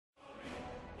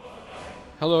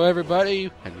Hello everybody,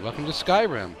 and welcome to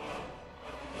Skyrim.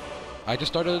 I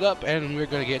just started it up, and we're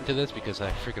gonna get into this because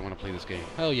I freaking want to play this game.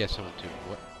 Oh yes, I want to.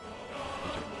 What?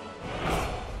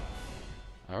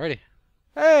 Alrighty.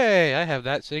 Hey, I have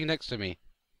that sitting next to me.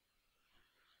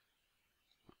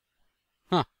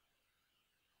 Huh.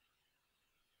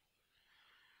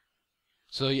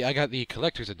 So yeah, I got the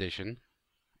collector's edition,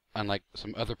 unlike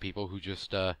some other people who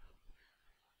just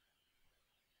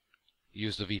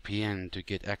use the VPN to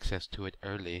get access to it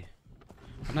early.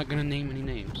 I'm not gonna name any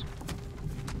names.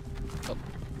 Oh,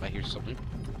 I hear something.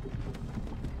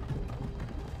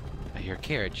 I hear a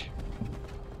carriage.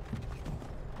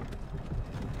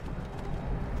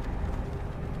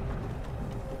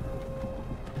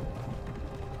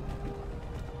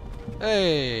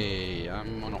 Hey,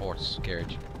 I'm on a horse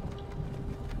carriage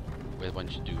with a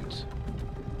bunch of dudes.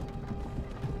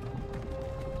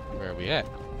 Where are we at?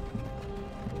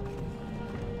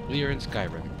 We are in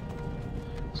Skyrim.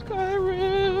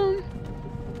 Skyrim!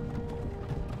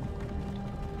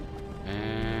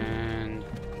 And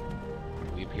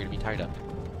we appear to be tied up.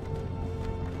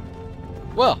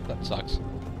 Well, that sucks.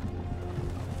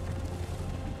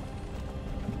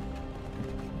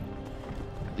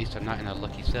 At least I'm not in a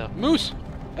lucky cell. Moose!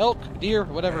 Elk! Deer!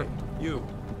 Whatever. Hey, you're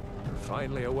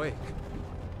finally awake.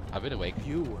 I've been awake.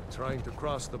 You were trying to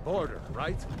cross the border,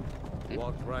 right?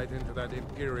 Walked right into that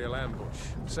Imperial ambush,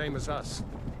 same as us.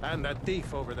 And that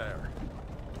thief over there.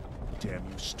 Damn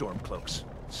you Stormcloaks.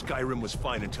 Skyrim was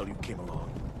fine until you came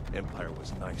along. Empire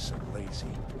was nice and lazy.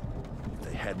 If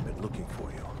they hadn't been looking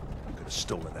for you, I could have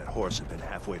stolen that horse and been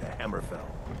halfway to Hammerfell.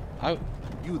 How?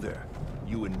 You there,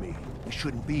 you and me, we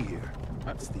shouldn't be here.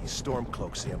 It's these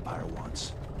Stormcloaks the Empire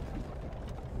wants.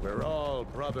 We're all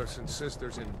brothers and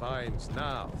sisters in binds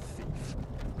now, thief.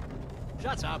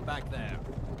 Shut up back there.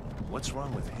 What's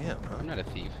wrong with him, huh? I'm not a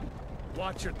thief.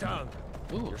 Watch your tongue.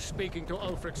 Ooh. You're speaking to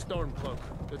Ulfric Stormcloak,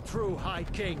 the true High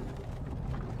King.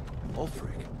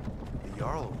 Ulfric, the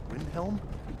Jarl of Windhelm?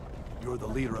 You're the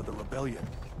leader of the rebellion.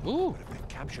 Ooh. But if they've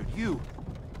captured you...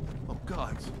 Oh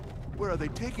gods, where are they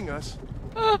taking us?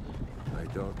 Ah. I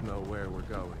don't know where we're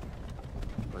going,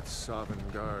 but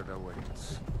Sovngarde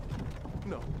awaits.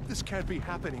 No, this can't be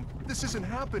happening. This isn't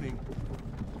happening.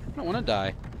 I don't want to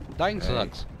die. Dying Hey.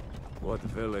 sucks. What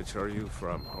village are you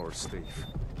from, horse thief?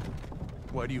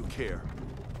 Why do you care?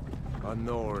 A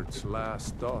Nord's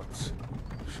last thoughts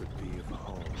should be of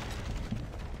home.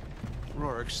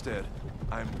 Rorikstead.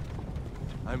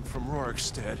 I'm from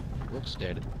Rorikstead. Rook's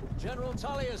dead. General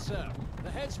Tullius, sir.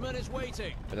 The headsman is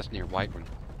waiting. But that's near Whiterun.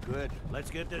 Good. Let's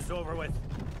get this over with.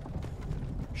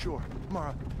 Sure.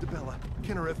 Mara, Debella,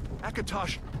 Kinnereth,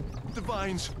 Akatosh,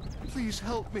 Divines, please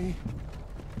help me.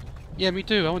 Yeah, me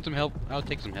too. I want some help. I'll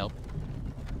take some help.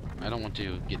 I don't want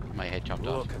to get my head chopped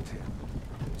off. Look at him.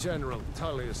 General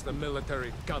Tullius, the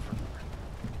military governor.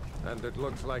 And it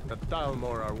looks like the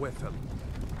Dalmor are with him.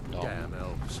 Dalmor. Damn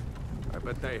elves. I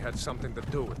bet they had something to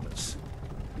do with this.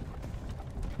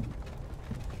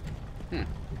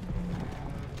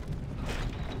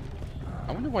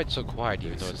 I wonder why it's so quiet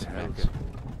even though This it's is Max.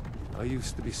 Helgen. I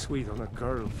used to be sweet on a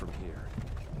girl from here.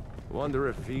 Wonder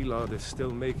if Elod is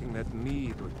still making that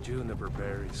mead with juniper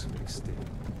berries mixed in.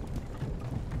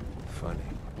 Funny.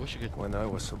 Wish I could. When I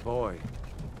was a boy,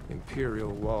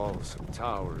 Imperial walls and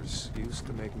towers used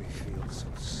to make me feel so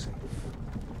safe.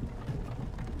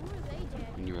 Who are they,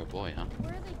 Dad? When you were a boy, huh?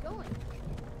 Where are they going?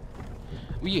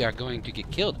 We are going to get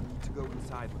killed. To go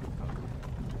inside with the cover.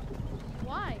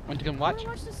 Why? Want to come I watch? wanna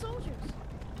watch the soldiers.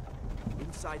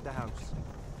 Inside the house.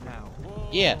 Now.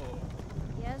 Yeah.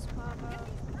 Yes, Papa.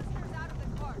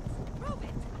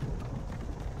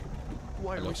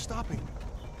 Why are Hello? we stopping?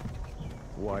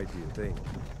 Why do you think?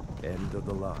 End of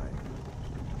the line.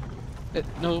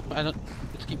 No, I don't.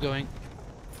 Let's keep going.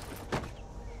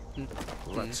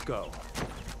 Let's go.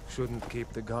 Shouldn't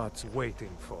keep the gods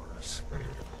waiting for us.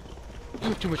 You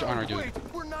have too much honor, dude.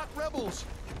 Wait, we're not rebels.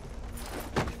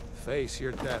 Face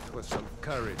your death with some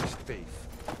courage, thief.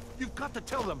 You've got to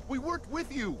tell them we weren't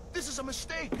with you. This is a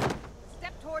mistake.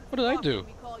 Step towards What did I the do? when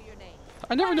we call your name.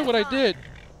 I never know what I did.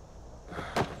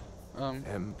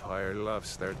 Empire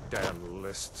loves their damn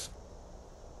lists.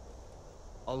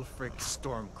 Ulfric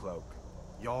Stormcloak,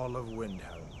 Jarl of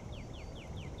Windhelm.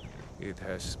 It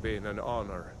has been an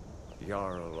honor,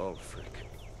 Jarl Ulfric.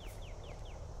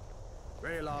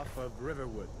 Ralof of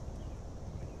Riverwood.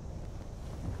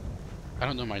 I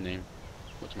don't know my name.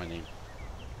 What's my name?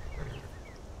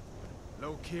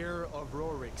 Lokir of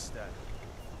Rorikstead.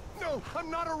 No, I'm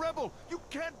not a rebel. You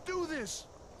can't do this.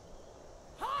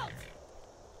 Halt!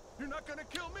 You're not gonna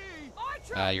kill me.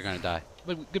 Archer! You're gonna die.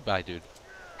 But goodbye, dude.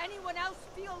 Anyone else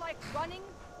feel like running?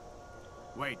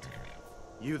 Wait.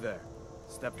 You there.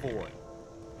 Step forward.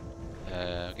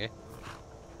 Okay.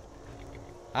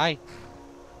 Hi.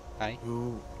 Hi.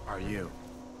 Who are you?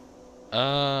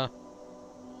 Yeah,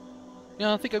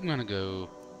 I think I'm gonna go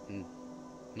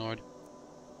Nord.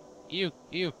 You.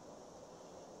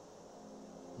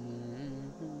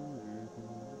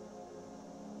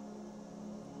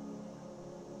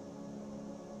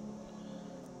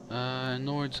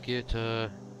 Nords get,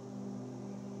 strong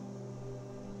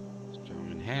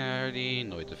and hardy.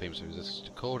 Nords are famous for resistance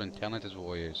to cold and talented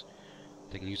warriors.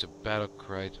 They can use a battle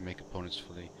cry to make opponents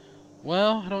flee.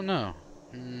 Well, I don't know.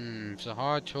 It's a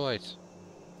hard choice.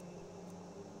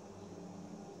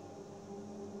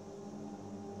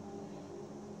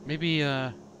 Maybe,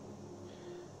 I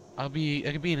could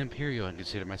be an Imperial and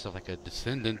consider myself like a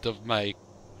descendant of my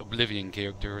Oblivion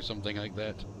character or something like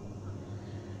that.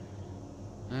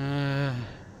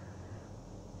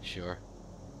 Sure.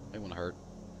 They won't hurt.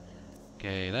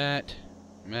 Okay, that.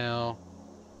 Mel.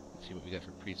 Let's see what we got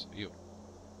for priest. You.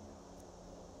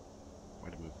 Why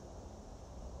to move?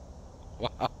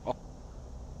 Wow.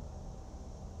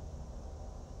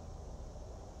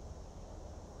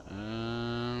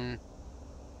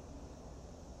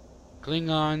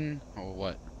 Klingon or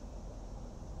what?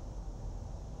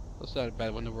 That's not a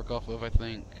bad one to work off of, I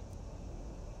think.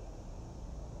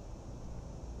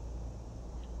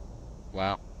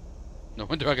 Wow. No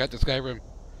wonder I got to Skyrim.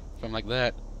 If I'm like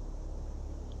that.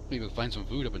 Maybe we'll find some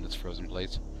food up in this frozen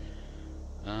place.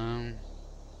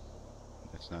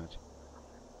 That's not.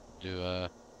 Do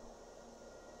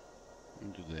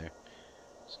there.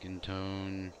 Skin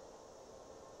tone.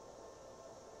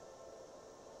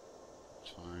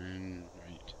 It's fine.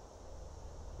 Right.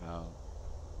 Wow.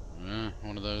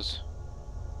 One of those.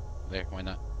 There, why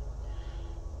not?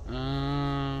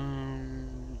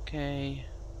 Okay.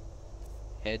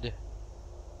 Head.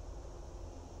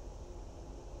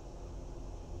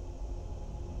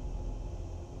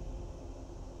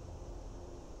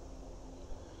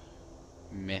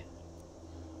 Meh.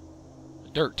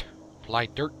 Dirt. Apply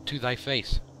dirt to thy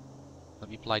face. Let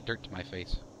me apply dirt to my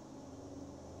face.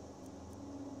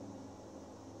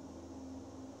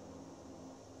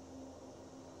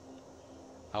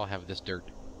 I'll have this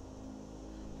dirt.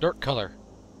 Dirt color.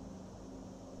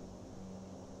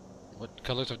 What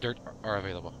colors of dirt are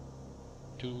available?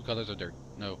 2 colors of dirt.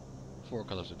 No. 4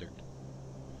 colors of dirt.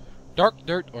 Dark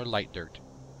dirt or light dirt?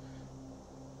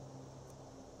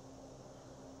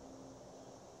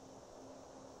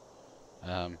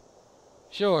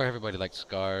 Sure, everybody likes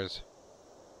scars.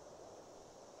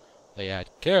 They add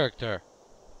character.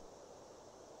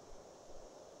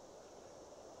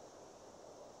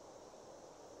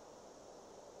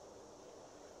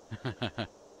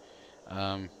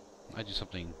 I do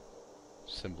something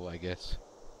simple, I guess.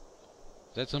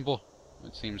 Is that simple?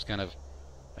 It seems kind of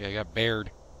like I got bared.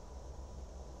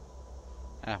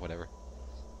 Ah, whatever.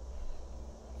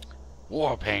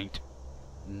 War paint.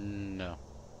 No.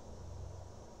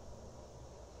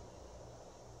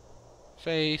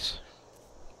 Face.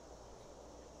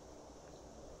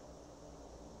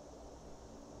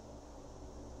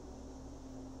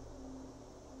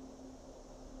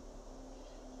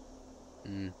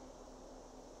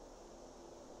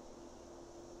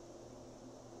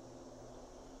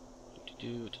 What to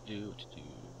do.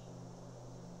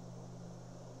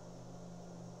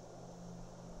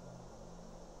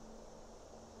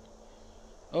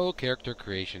 Oh, character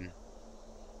creation.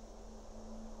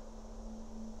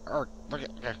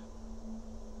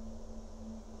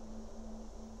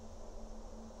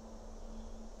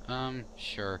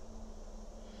 Sure.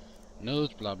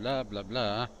 Nose, blah blah blah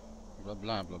blah. Blah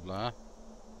blah blah blah.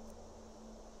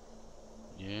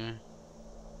 Yeah.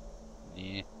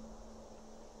 Yeah.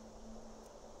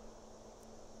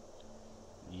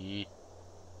 Yeah.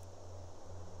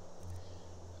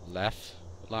 Left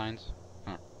lines?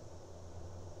 Huh.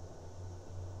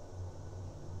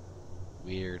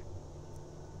 Weird.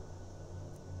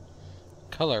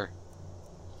 Color.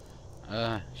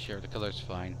 Sure, the color's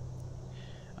fine.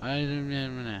 I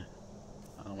don't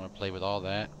want to play with all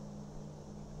that.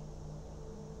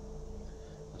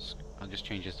 I'll just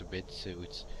change this a bit so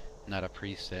it's not a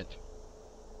preset.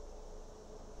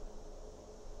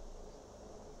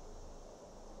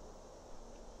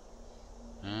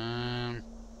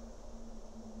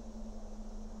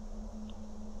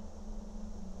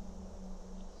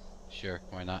 Sure,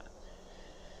 why not?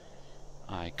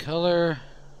 Eye color.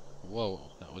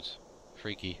 Whoa, that was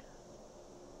freaky.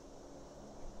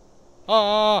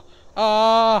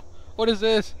 What is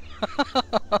this?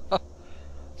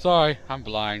 Sorry, I'm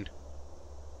blind.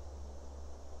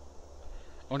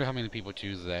 I wonder how many people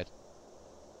choose that.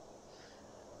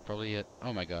 Probably it.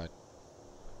 Oh my god.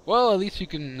 Well, at least you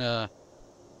can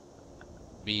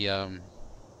be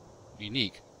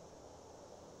unique.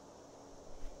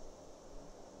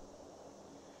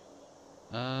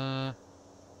 Huh.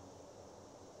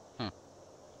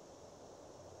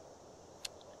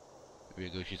 Maybe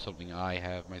I'll go shoot something I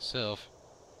have myself.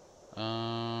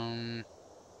 Which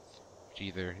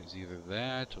is either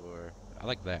that or I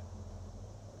like that.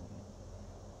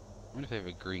 I wonder if they have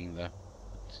a green though.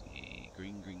 Let's see,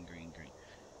 green.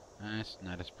 That's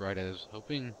not as bright as I was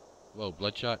hoping. Whoa,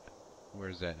 bloodshot. Where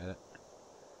is that?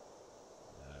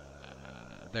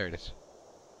 There it is.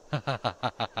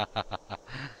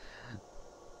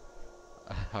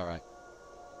 Alright.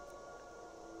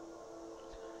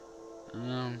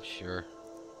 Sure.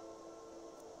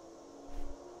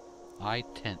 I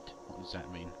tent. What does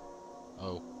that mean?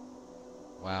 Oh.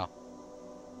 Wow.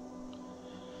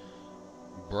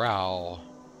 Brow.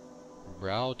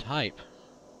 Brow type.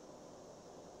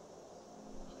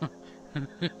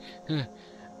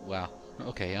 Wow.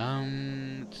 Okay,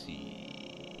 let's see.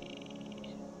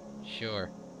 Sure.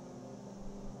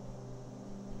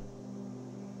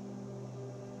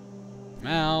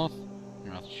 Mouth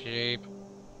shape.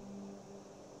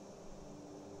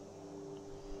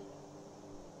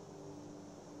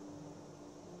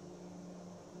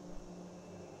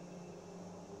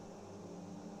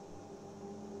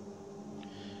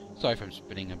 Sorry if I'm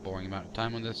spending a boring amount of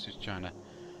time on this, just trying to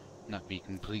not be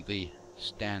completely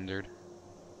standard.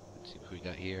 Let's see what we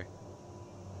got here.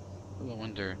 Oh, I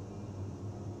wonder.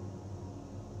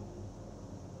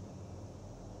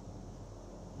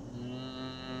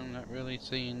 Not really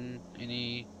seeing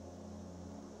any.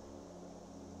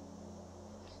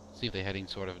 See if they had any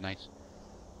sort of nice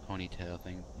ponytail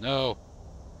thing. No!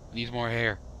 Needs more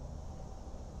hair.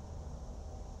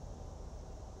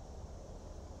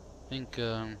 I think,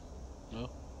 oh.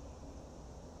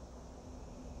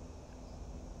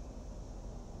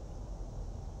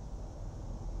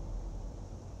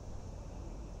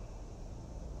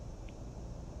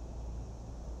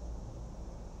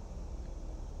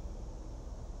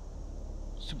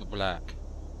 Super black.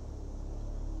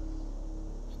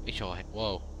 Facial hair.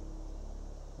 Whoa.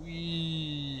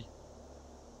 Whee.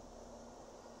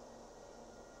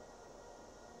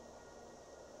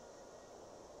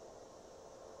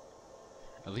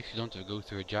 At least you don't have to go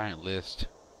through a giant list.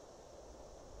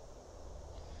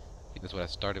 I think that's what I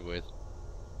started with.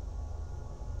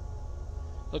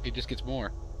 Look, it just gets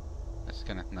more. That's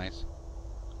kind of nice.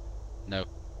 No.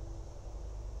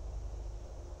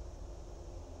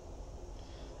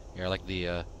 Yeah, I like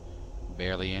the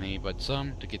barely any, but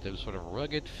some to get those sort of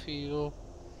rugged feel.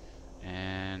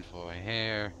 And for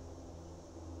hair.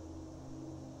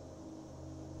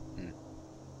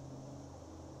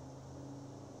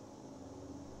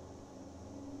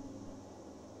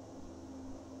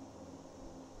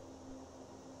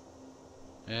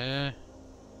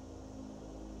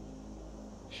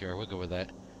 Sure, we'll go with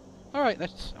that. Alright,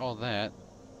 that's all that.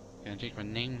 Can I change my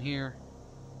name here?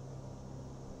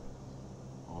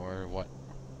 Or what?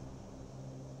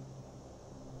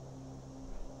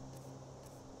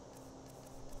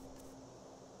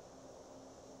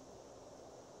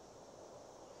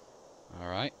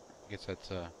 Alright, I guess that's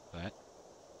that.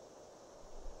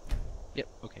 Yep,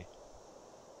 okay.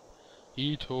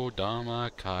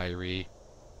 Itodama Kairi.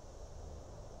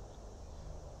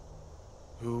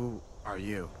 Who are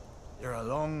you? You're a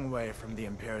long way from the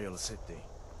Imperial City.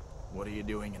 What are you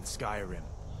doing in Skyrim?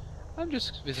 I'm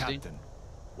just visiting. Captain,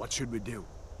 what should we do?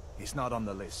 He's not on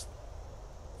the list.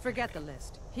 Forget the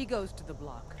list. He goes to the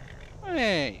block.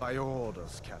 Hey! By your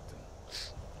orders, Captain.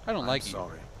 I don't like I'm you.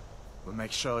 sorry. We'll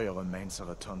make sure your remains are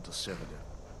returned to Cyrodiil.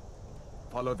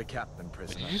 Follow the captain, What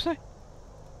prisoner. did you say?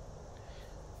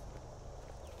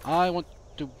 I want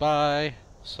to buy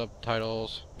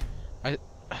subtitles.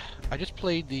 I just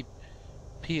played the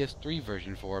PS3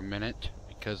 version for a minute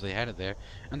because they had it there,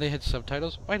 and they had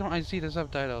subtitles. Why don't I see the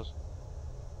subtitles?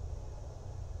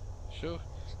 Sure.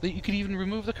 You could even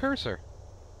remove the cursor.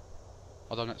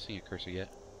 Although I'm not seeing a cursor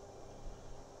yet.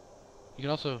 You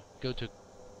can also go to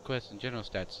quest and general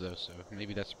stats though, so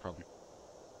maybe that's the problem.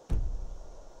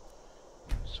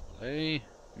 Display.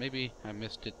 Maybe I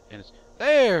missed it and it's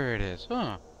there it is,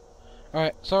 huh?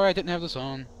 Alright, sorry I didn't have this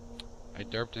on. I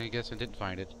derped and I guess I didn't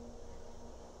find it.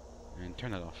 And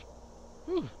turn that off.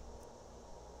 Whew.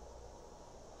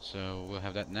 So we'll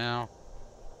have that now.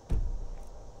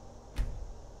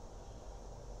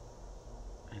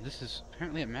 And this is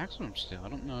apparently at maximum still. I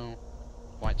don't know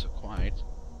why it's so quiet,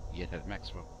 yet at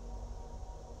maximum.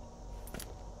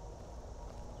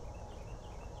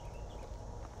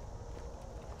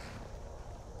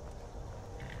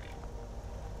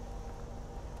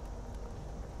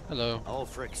 Hello.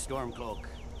 Ulfric Stormcloak.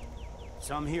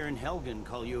 Some here in Helgen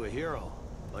call you a hero,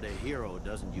 but a hero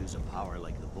doesn't use a power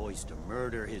like the voice to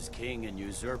murder his king and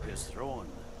usurp his throne.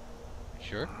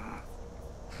 Sure.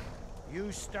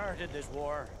 You started this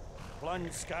war,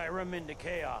 plunged Skyrim into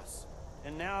chaos,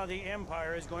 and now the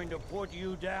Empire is going to put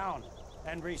you down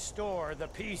and restore the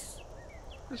peace.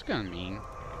 That's kind of mean.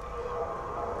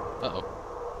 Uh-oh.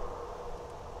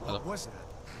 What was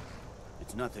that?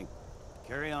 It's nothing.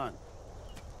 Carry on.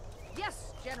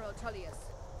 Yes, General Tullius.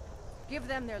 Give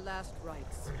them their last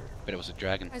rites. But it was a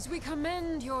dragon. As we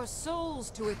commend your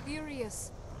souls to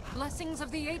Aetherius, blessings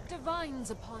of the 8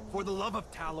 divines upon you. For the love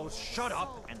of Talos, shut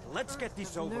up and let's get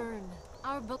this over. Learn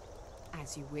our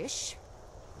as you wish.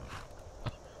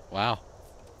 Wow.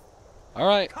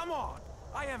 Alright. Come on!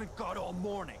 I haven't got all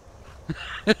morning.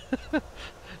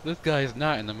 This guy is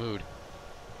not in the mood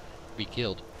to be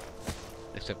killed.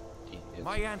 Except he is.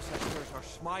 My ancestors are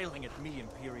smiling at me,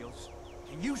 Imperials.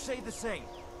 Can you say the same?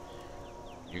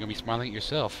 You're gonna be smiling at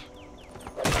yourself.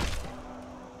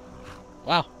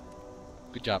 Wow.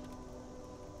 Good job.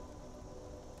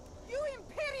 You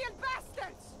Imperial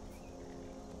bastards!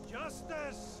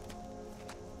 Justice!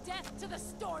 Death to the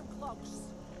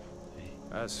Stormcloaks!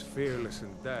 As fearless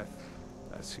in death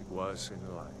as he was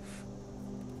in life.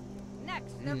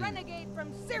 Next, the renegade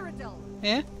from Cyrodiil.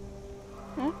 Eh?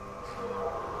 Huh?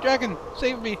 Dragon,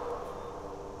 save me!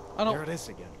 I There don't it is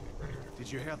again. Did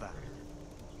you hear that?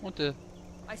 want to.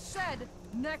 I said,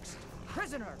 next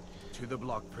prisoner. To the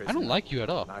block prison. I don't like you at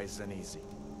all. Nice and easy.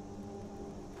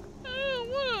 I don't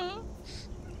wanna.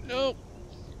 No.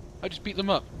 I just beat them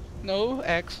up. No,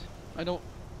 X. I don't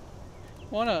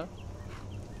wanna.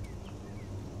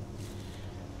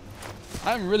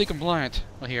 I'm really compliant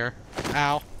here.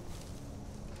 Ow.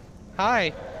 Hi.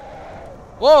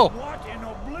 Whoa! What in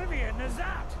oblivion is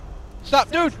that?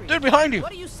 Stop, dude! Dude, behind you!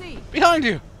 What do you see? Behind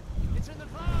you! It's in the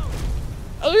clouds.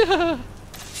 Oh yeah!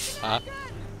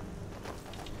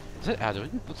 Is that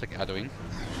Adwin? Looks like Adwin.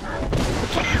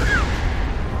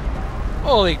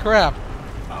 Holy crap!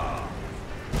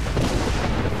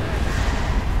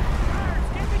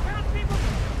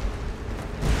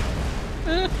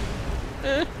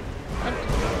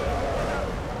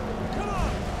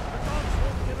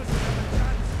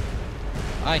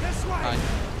 Hi. Hi.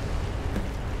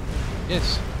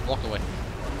 Yes. Walk away.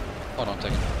 Hold on a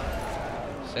second.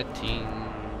 Settings.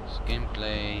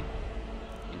 Gameplay.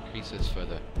 Increases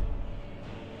further.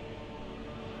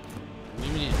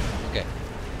 Okay.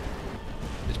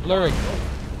 It's blurry.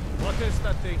 What is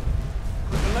that thing?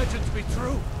 Could the legends be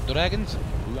true? Dragons?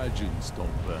 Legends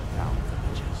don't burn down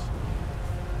villages.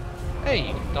 Hey,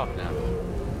 you can talk now.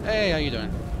 Hey, how you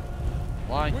doing?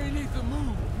 Why? We need to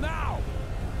move now.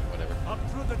 Whatever.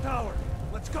 Up through the tower.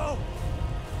 Let's go.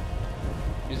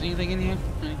 Is anything in here?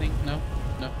 Anything? No?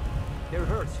 No. They're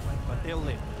hurt, but they'll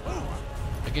live.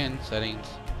 Again, settings.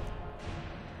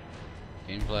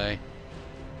 Gameplay.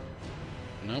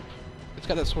 Nope. It's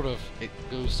got that sort of, it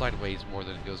goes sideways more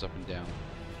than it goes up and down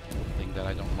thing that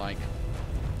I don't like.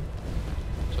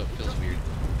 So it feels weird.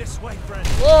 This way, friend.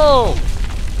 Whoa!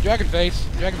 Dragon face.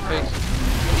 Dragon face.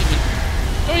 Don't eat me.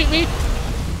 Don't eat me!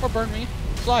 Or burn me.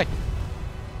 Fly.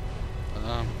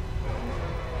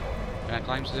 Can I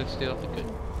climb to this still? I could.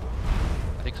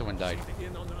 I think someone died.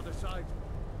 Begin on the other side.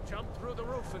 Jump through the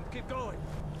roof and keep going.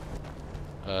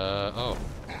 Oh.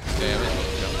 Okay, I'm supposed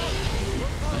to jump. We'll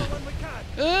follow when we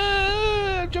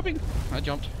can. I'm jumping. I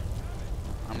jumped.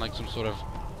 I'm like some sort of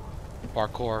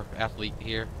parkour athlete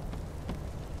here.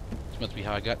 This must be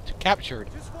how I got captured.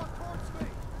 Just walk towards me.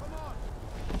 Come on.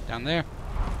 Down there.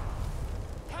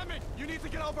 Hammond, you need to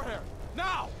get over here.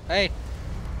 Now. Hey.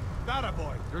 That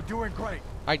boy. You're doing great.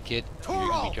 Hide, kid. You're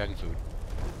gonna Toro! be dragon food.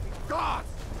 God!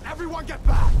 Everyone get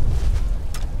back!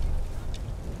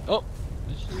 Oh.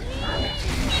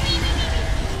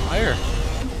 Fire.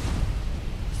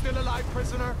 Still alive,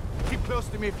 prisoner? Keep close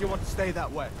to me if you want to stay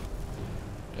that way.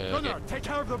 Gunnar, Okay. take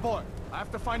care of the boy. I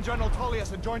have to find General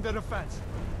Tullius and join the defense.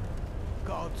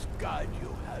 God's guide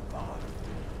you, Hadvar.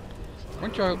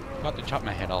 Weren't you about to chop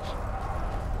my head off?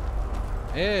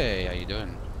 Hey, how you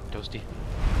doing, Toasty?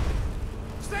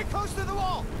 Stay close to the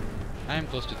wall! I am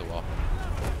close to the wall.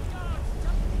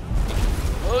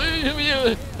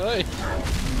 Hey.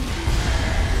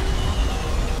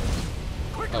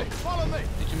 Quickly, Oh. follow me!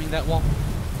 Did you mean that wall?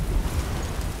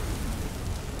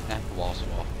 That wall's a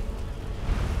wall.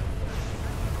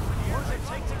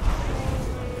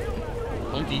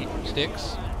 Pointy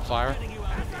sticks, fire.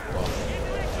 Whoa.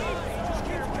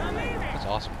 That's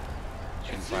awesome.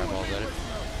 Shooting fireballs at it.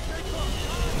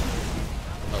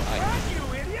 Oh, hi. You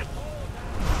idiot!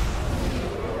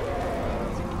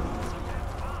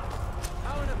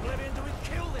 How in a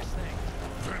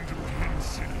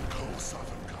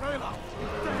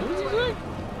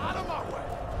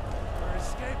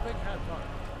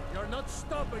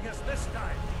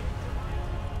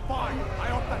die. I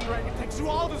hope that dragon takes you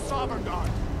all to Sovereign.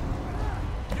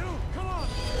 You, come on!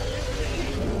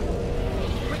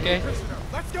 Okay. Prisoner,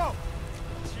 let's go!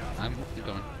 I'm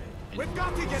going. We've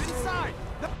got to get inside!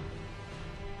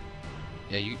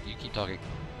 Yeah, you keep talking.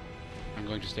 I'm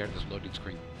going to stare at this loading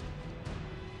screen.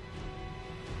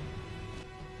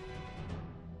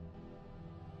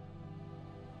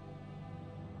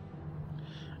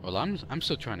 Well, I'm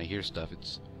still trying to hear stuff.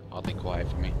 It's oddly quiet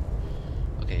for me.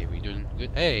 Okay, we doing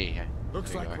good? Hey!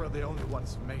 Looks there you like are. we're the only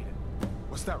ones who made it.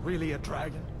 Was that really a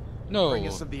dragon? No! Bring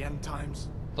us of the end times?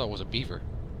 Thought it was a beaver.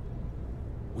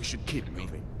 We should keep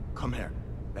moving. Come here.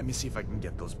 Let me see if I can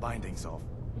get those bindings off.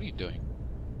 What are you doing?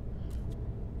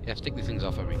 Yes, take these things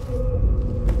off of me.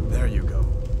 There you go.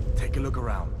 Take a look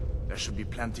around. There should be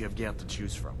plenty of gear to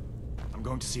choose from. I'm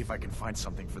going to see if I can find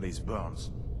something for these burns.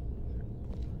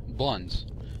 Bonds.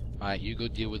 Alright, you go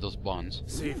deal with those bonds.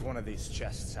 See if one of these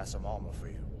chests has some armor for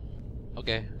you.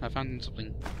 Okay, I found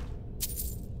something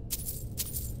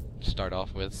to start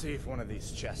off with. See if one of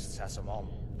these chests has some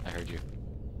armor. I heard you.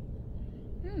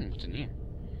 What's in here?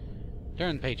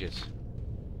 Turn pages.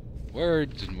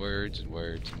 Words and words and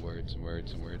words and words and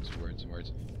words and words and words and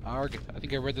words. Arg. I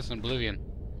think I read this in Oblivion.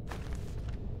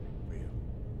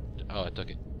 Oh, I took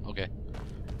it. Okay.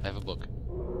 I have a book.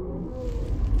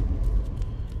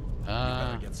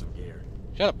 Better get some gear.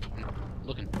 Shut up! I'm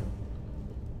looking.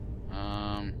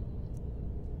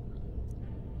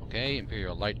 Okay,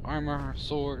 Imperial light armor,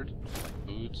 sword, light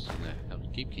boots, and a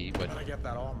keep key, but Gotta get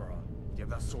that armor on. Give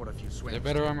that sword a few is swings. there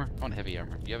better armor? I want heavy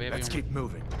armor. Do you have heavy Let's armor? keep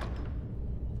moving.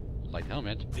 Light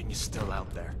helmet. Thing is still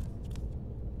out there.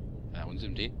 That one's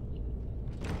empty.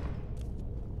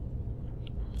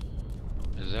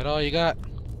 Is that all you got?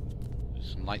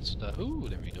 Some light stuff. Ooh,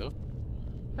 there we go.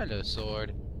 Hello,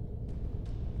 sword.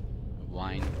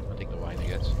 Wine. I'll take the wine, I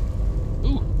guess.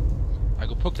 Ooh! I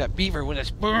go poke that beaver with a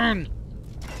spoon!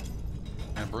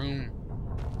 And a broom.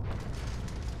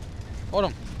 Hold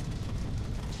on.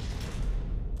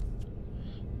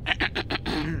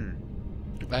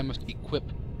 I must equip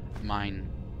mine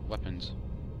weapons.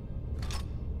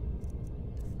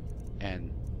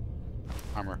 And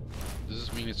armor. Does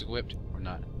this mean it's equipped or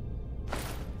not?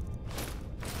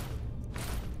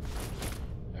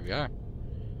 There we are.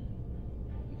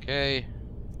 Okay.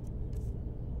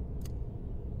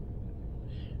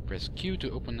 Press Q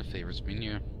to open the favorites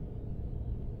menu.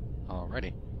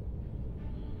 Alrighty.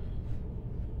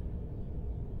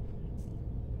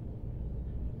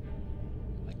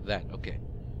 Like that, okay.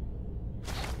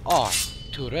 R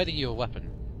to ready your weapon.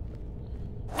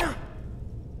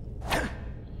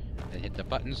 And hit the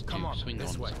buttons Come to on, swing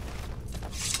this on. way.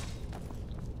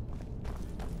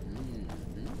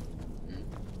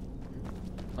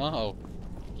 Oh,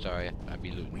 sorry, I'd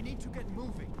be looting. We need to get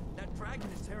moving. That dragon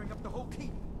is tearing up the whole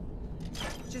keep.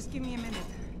 Just give me a minute.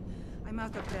 I'm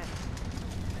out of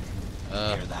breath.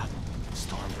 Hear that?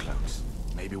 Stormcloaks.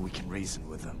 Maybe we can reason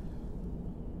with them.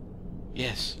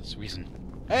 Yes, that's reason.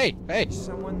 Hey, hey!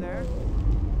 Someone there?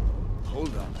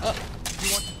 Hold on. If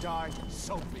you want to die,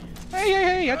 so be it. Hey, hey,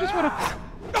 hey! I just wanna.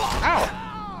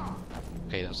 Ow!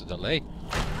 Okay, that was a delay.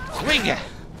 Swing ya!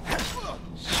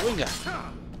 Swing ya!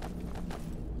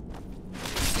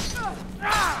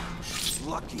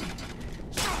 Lucky.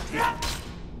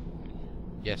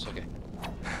 Yes, okay.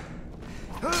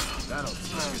 That'll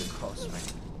teach you to close me.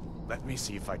 Let me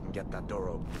see if I can get that door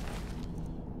open.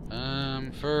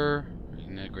 Fur.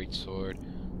 And a great sword.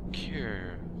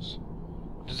 Cures.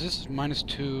 Does this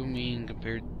 -2 mean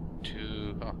compared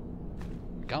to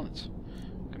gauntlets?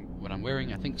 What I'm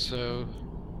wearing, I think so.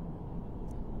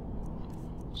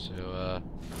 So,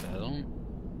 Felon?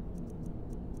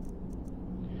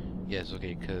 Yes,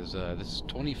 okay, because this is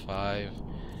 25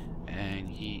 and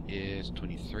he is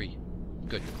 23.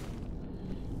 Good.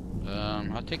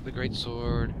 I'll take the great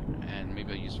sword and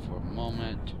maybe I'll use it for a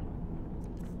moment.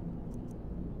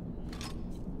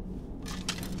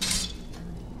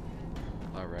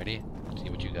 Alrighty, let's see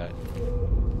what you got.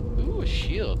 Ooh, a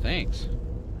shield, thanks.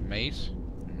 Mace.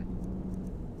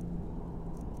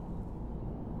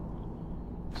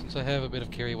 Since I have a bit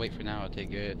of carry weight for now, I'll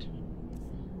take it.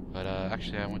 But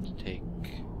actually I want to take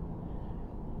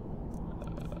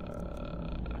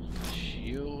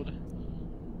shield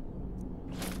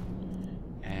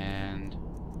and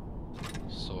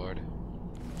sword.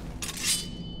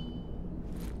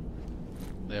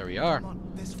 There we are. Come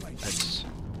on, this way. That's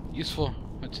useful.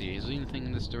 Let's see, is there anything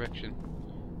in this direction?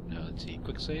 No, let's see.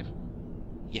 Quick save?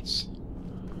 Yes.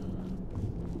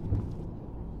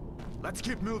 Let's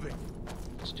keep moving.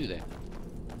 Let's do that.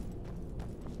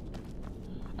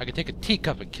 I could take a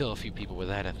teacup and kill a few people with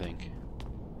that, I think.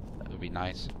 That would be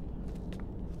nice.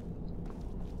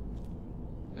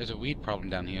 There's a weed problem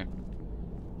down here.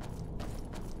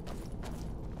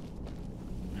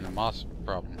 And a moss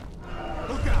problem.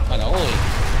 Look out! And a holy.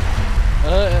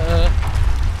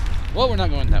 Well, we're not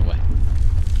going that way.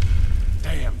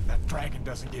 Damn, that dragon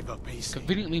doesn't give up easy.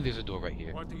 Conveniently, there's a door right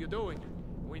here. What are you doing?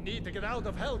 We need to get out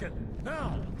of Helgen,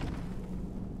 now!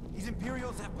 These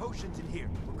Imperials have potions in here.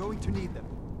 We're going to need them.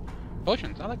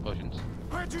 Potions. I like potions.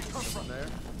 Where'd you come from there?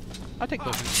 I'll take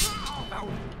potions.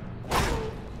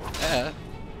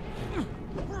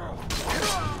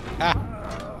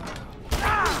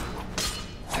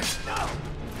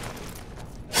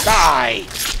 Die!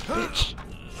 Bitch.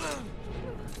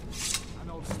 An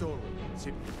old story.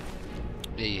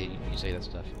 Yeah, you say that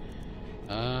stuff.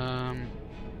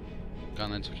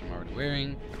 Gauntlets, which I'm already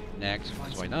wearing. Next,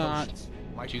 because why not?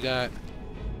 What you got?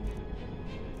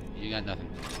 You got nothing.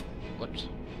 What?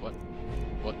 What?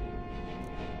 What?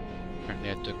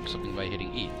 Apparently I took something by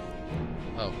hitting E.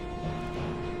 Oh.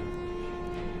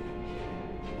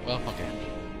 Well, okay.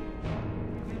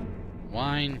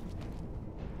 Wine.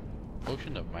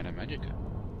 Potion of Vita Magica.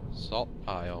 Salt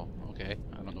pile. Okay,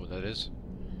 I don't know what that is.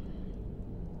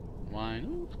 Wine.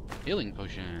 Ooh, healing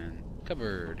potion.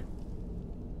 Cupboard.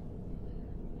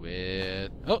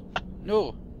 With... Oh!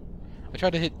 No! I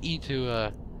tried to hit E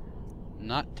to,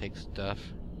 not take stuff.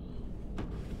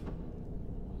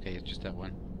 Okay, it's just that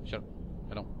one. Shut up.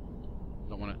 I don't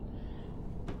want to...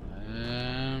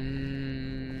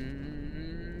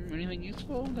 anything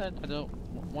useful that I don't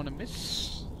want to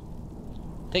miss?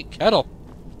 Take kettle!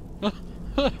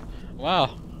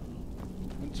 Wow.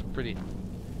 That's a pretty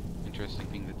interesting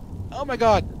thing to... Oh my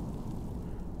god!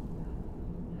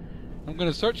 I'm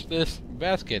gonna search this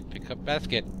basket. Pick up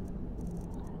basket.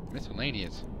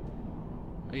 Miscellaneous.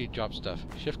 How do you drop stuff?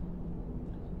 Shift.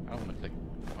 I don't want to click.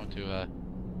 I want to,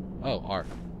 oh, R.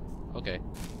 Okay.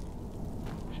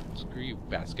 Screw you,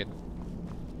 basket.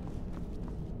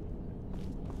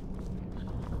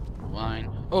 Wine.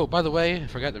 Oh, by the way, I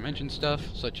forgot to mention stuff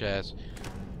such as,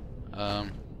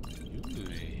 I'm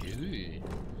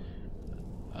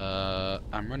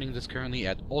running this currently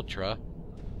at Ultra,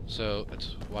 so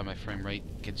that's why my frame rate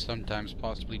can sometimes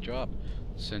possibly drop,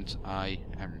 since I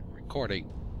am recording.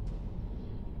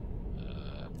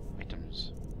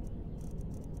 Items.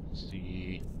 Let's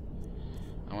see.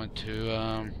 I want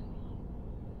to,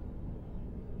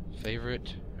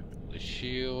 favorite the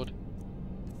shield.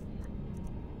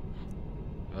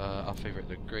 I'll favorite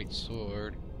the great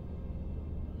sword.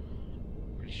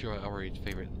 Pretty sure I already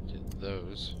favorited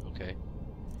those. Okay.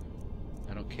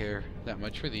 I don't care that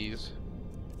much for these.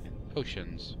 And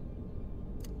potions.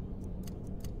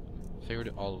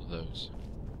 Favorited all of those.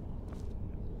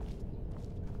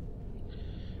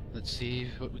 Let's see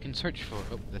what we can search for.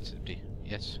 Oh, that's empty.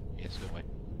 Yes, yes, go away.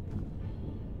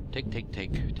 Take.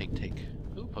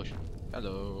 Ooh, potion.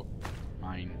 Hello.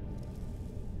 Mine.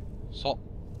 Salt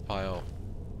pile.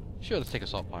 Sure, let's take a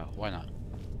salt pile. Why not?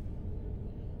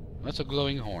 That's a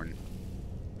glowing horn.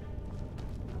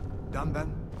 Done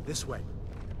then? This way.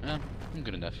 I'm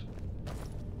good enough.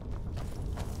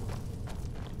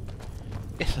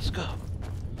 Yes, let's go.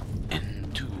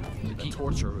 Into The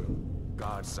torture room.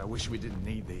 Gods, I wish we didn't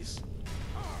need these.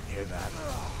 Hear that?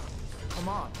 Come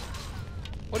on.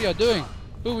 What are y'all doing?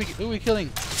 Who are we killing?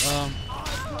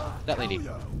 That lady.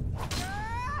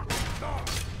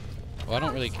 Well, I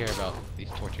don't really care about these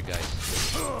torture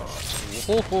guys.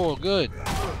 Oh, good.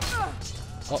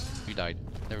 Oh, you died.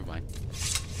 Never mind.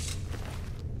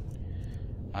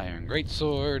 Iron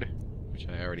Greatsword, which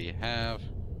I already have.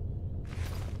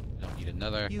 Don't need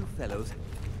another. You fellows.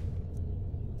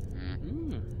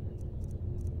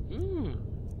 Ooh.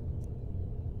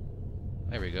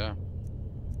 There we go.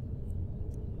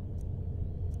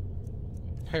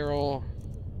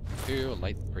 Imperial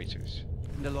light bracers.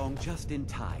 And along just in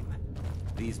time.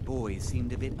 These boys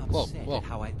seemed a bit upset at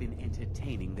how I've been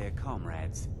entertaining their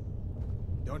comrades.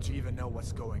 Don't you even know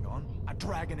what's going on? A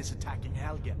dragon is attacking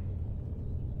Helgen.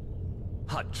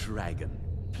 A dragon?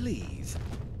 Please,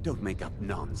 don't make up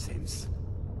nonsense.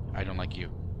 I don't like you.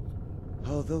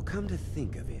 Although, come to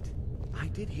think of it, I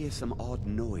did hear some odd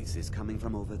noises coming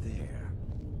from over there.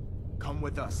 Come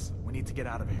with us. We need to get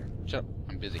out of here. Shut up.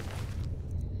 I'm busy.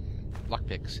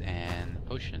 Lockpicks and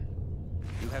potion.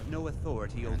 You have no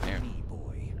authority over me,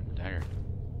 boy. Dagger.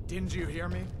 Didn't you hear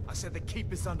me? I said the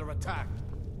keep is under attack.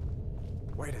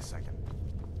 Wait a second.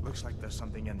 Looks like there's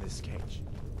something in this cage.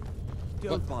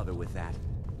 Don't bother with that.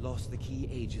 Lost the key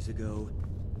ages ago.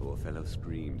 Poor fellow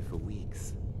screamed for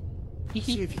weeks.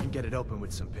 See if you can get it open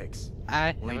with some picks.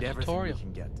 We'll need everything we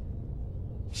can get.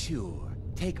 Sure.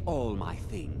 Take all my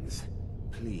things.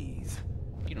 Please.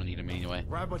 You don't need them anyway.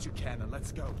 Grab what you can and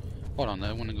let's go. Hold on,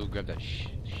 I want to go grab that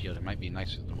shield. It might be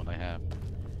nicer than what I have.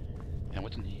 And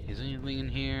what's in here? Is anything in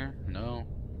here? No.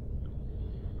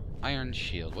 Iron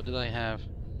shield. What did I have?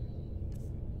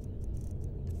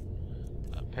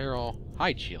 Apparel.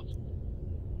 Hide shield.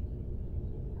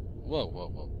 Whoa, whoa,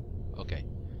 whoa. Okay.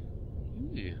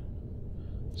 Ooh.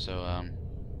 So,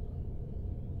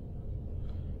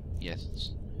 yes,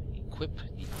 let's equip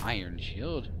the iron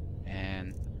shield.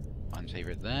 And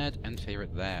unfavorite that, and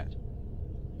favorite that.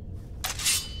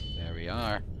 There we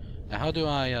are. Now how do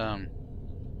I,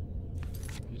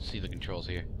 let's see the controls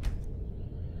here.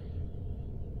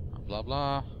 Blah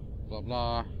blah, blah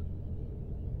blah.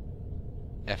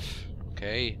 F,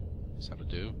 okay, that's how to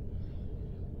do.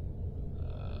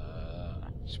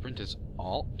 Sprint is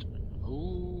Alt.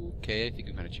 Okay, I think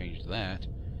I'm gonna change that.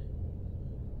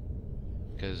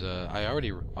 Because, I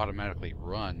already automatically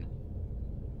run.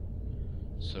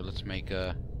 So let's make,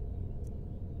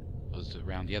 let's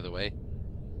round the other way.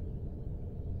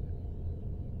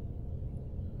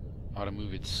 Auto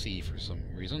move it C for some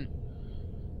reason.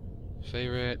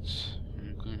 Favorites.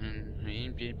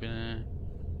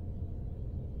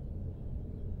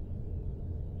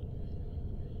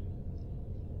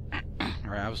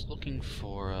 Alright, I was looking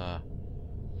for,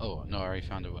 oh, no, I already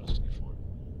found out what I was looking for.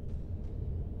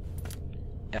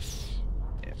 F.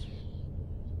 F.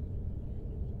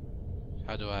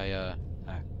 How do I,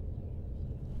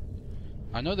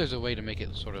 I know there's a way to make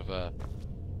it sort of,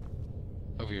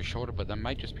 over your shoulder, but that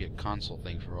might just be a console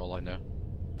thing for all I know.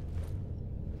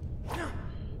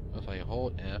 If I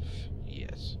hold F,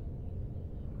 yes.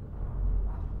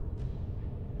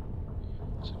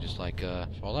 So just like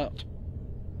Fallout.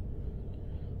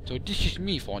 So this is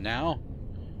me for now.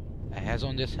 I has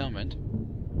on this helmet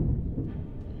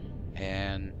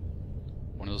and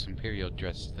one of those Imperial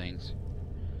dress things.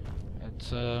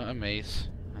 It's a mace.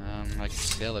 I could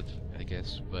sell it, I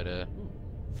guess, but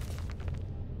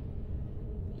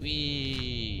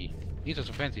wee. These are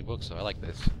some fancy books, so I like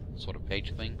this sort of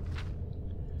page thing.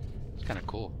 It's kind of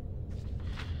cool.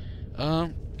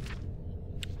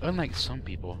 Unlike some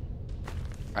people,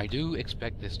 I do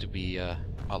expect this to be a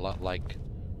lot like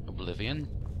Oblivion,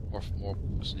 or more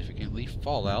significantly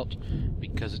Fallout,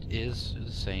 because it is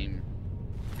the same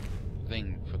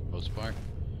thing for the most part.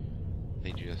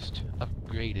 They just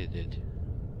upgraded it.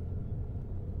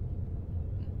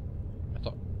 I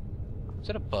thought, is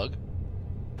that a bug?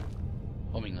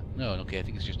 Oh, I mean, no, okay, I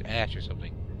think it's just ash or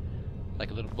something.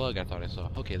 Like a little bug I thought I saw.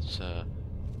 Okay, let's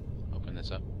open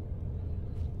this up.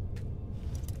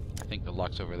 I think the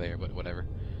lock's over there, but whatever.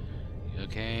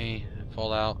 Okay,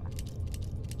 Fallout.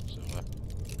 So,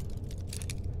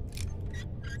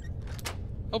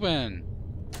 open!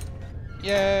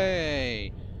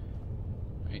 Yay!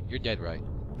 Wait, you're dead, right?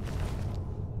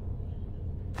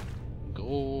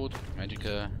 Gold,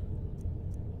 Magicka.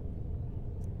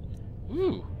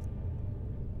 Woo!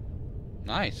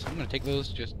 Nice. I'm gonna take those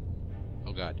just...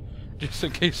 Oh god. Just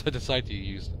in case I decide to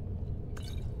use them.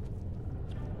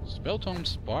 Spelltome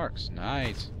Sparks.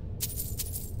 Nice.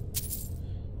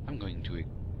 I'm going to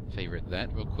favorite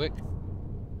that real quick.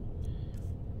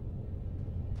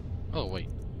 Oh, wait.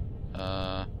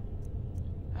 I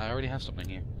already have something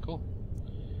here. Cool.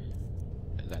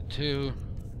 That too.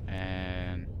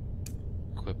 And...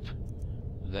 equip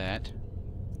that.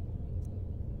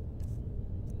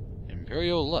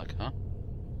 Imperial Luck, huh?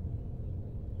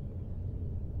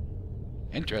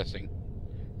 Interesting.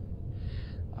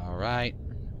 Alright.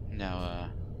 Now,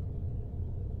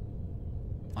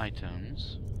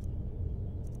 items.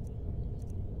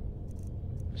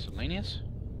 Miscellaneous?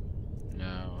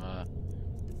 No,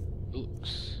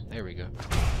 oops. There we go.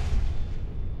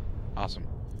 Awesome.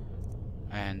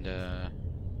 And,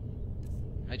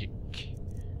 magic.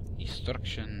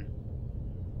 Destruction.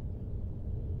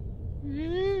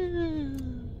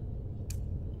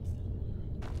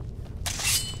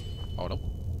 Oh no.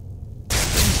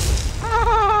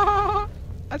 Ah,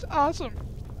 that's awesome.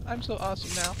 I'm so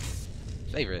awesome now.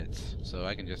 Favorites. So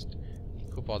I can just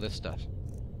equip all this stuff.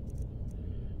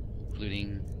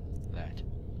 Including that.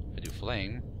 I do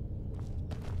flame.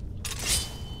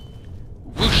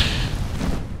 Whoosh!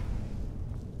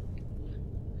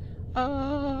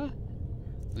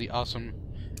 The awesome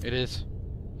it is.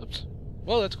 Oops.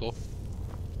 Well, that's cool.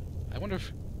 I wonder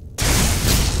if...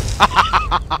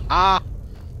 Ah!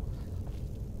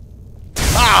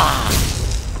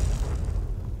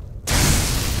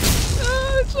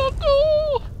 It's so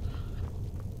cool!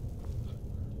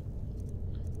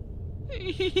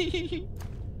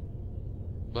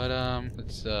 But,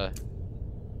 let's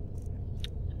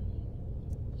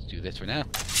do this for now.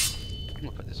 I'm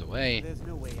gonna put this away. There's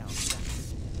no way out.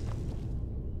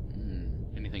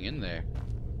 Anything in in there?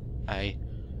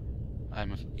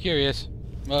 I'm curious.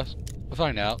 Well, we'll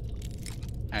find out.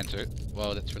 Answer it.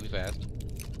 Well, that's really fast.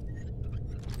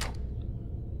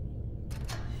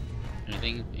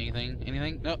 Anything? Anything?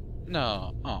 Anything? No.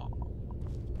 No. Oh.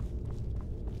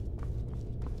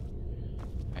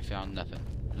 I found nothing.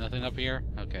 Nothing up here?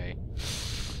 Okay.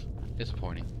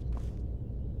 Disappointing.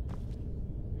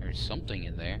 There's something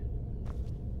in there.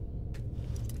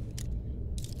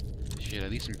 Should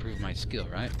at least improve my skill,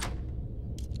 right?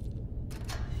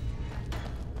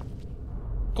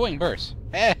 Coin burst!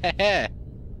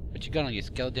 What you got on you,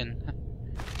 skeleton?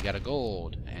 You got a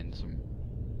gold and some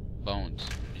bones,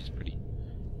 which is pretty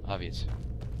obvious.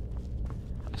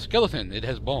 A skeleton, it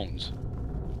has bones.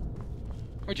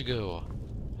 Where'd you go?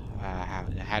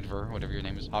 Hadver, whatever your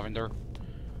name is. Havender?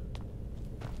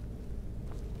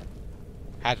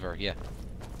 Hadver, yeah.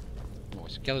 More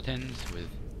skeletons with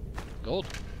gold.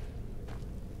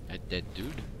 A dead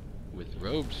dude with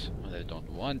robes that I don't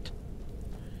want.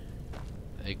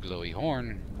 A glowy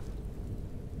horn.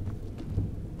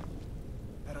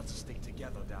 Better to stick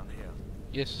together down here.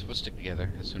 Yes, we'll stick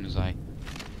together as soon as I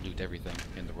loot everything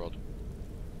in the world.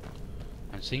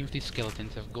 I'm seeing if these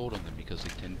skeletons have gold on them because they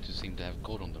tend to seem to have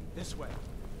gold on them. This way.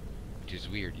 Which is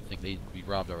weird. You'd think they'd be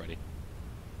robbed already.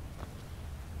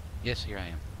 Yes, here I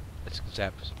am. Let's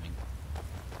zap something.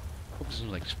 Hope there's no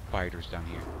like spiders down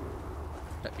here.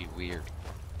 That'd be weird.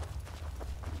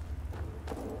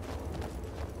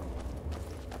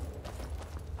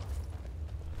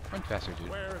 Run faster, dude.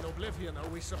 Where in Oblivion are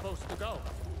we supposed to go?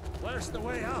 Where's the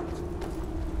way out?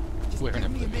 Where in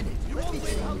Oblivion?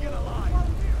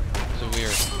 So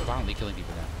we're violently killing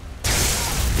people now.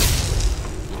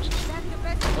 Oops.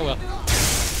 Oh well.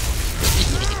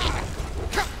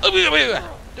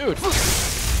 Dude!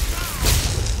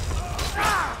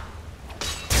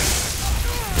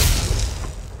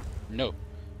 No.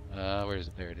 Where is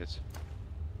it? There it is.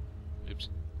 Oops.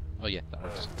 Oh yeah, that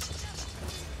works.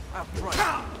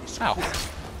 Ow!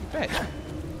 You bet.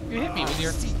 You hit me with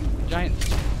your giant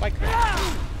spike.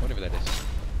 Whatever that is.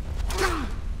 Oh,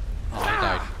 I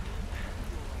died.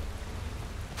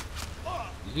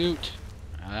 Loot.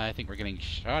 I think we're getting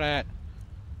shot at.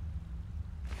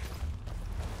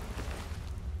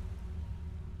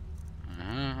 I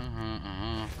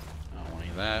don't want any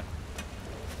of that.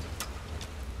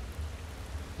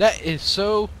 That is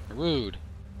so rude.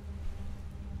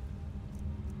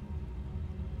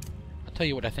 I'll tell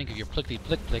you what I think of your plickety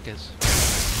plick plickers.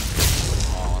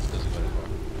 Oh, that's what it's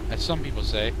for. As some people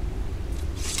say.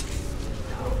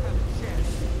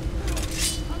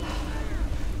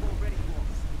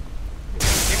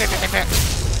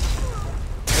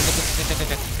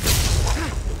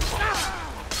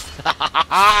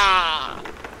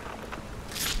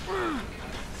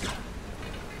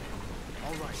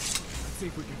 Alright, let's see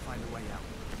if we can find a way out.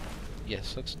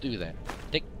 Yes, let's do that.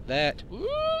 Take that. Woo!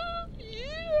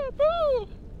 Yeah, boo!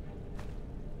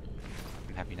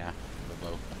 I'm happy now with the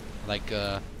bow.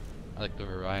 I like the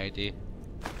variety.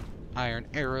 Iron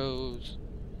arrows.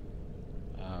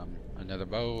 Another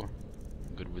bow.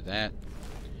 I'm good with that.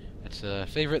 That's a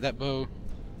favorite, that bow.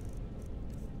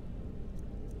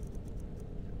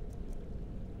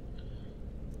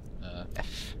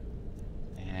 F.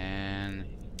 And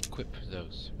equip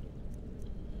those.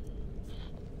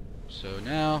 So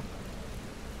now,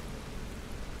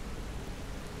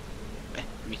 let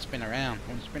me spin around.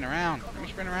 Let me spin around. Let me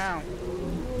spin around.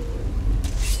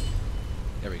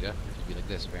 There we go. It should be like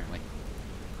this, apparently.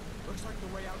 Looks like the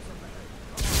way out's up ahead.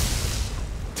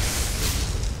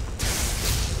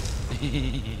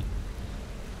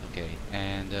 Okay,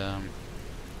 and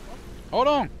hold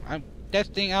on. I'm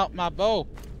testing out my bow.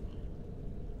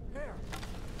 Here.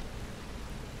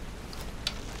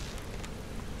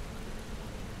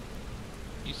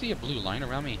 You see a blue line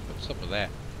around me? What's up with that?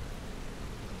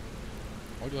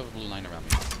 Why do I have a blue line around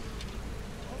me?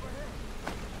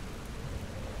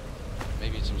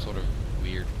 Maybe it's some sort of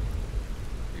weird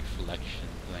reflection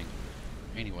thing.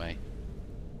 Anyway,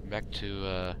 back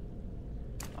to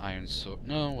iron sword.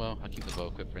 No, well, I'll keep the bow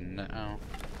equipped for now.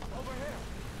 Over here.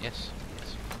 Yes,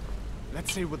 yes.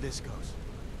 Let's see where this goes.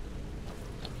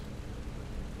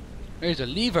 There's a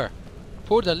lever.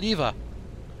 Pull the lever.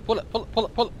 Pull it, pull it, pull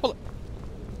it, pull it, pull it.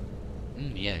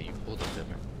 Yeah, you pull the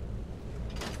lever.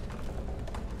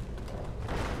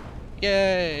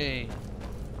 Yay!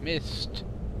 Missed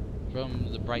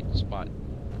from the bright spot.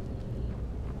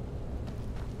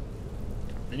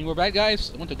 Any more bad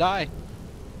guys? I want to die.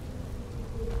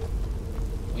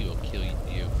 We will kill you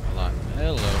a lot.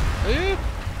 Hello.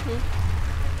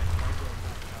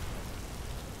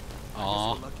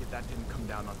 Aww. We're lucky that didn't come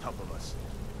down on top of us.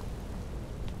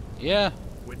 Yeah,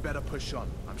 We'd better push on.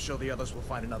 I'm sure the others will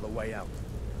find another way out.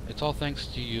 It's all thanks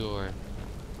to your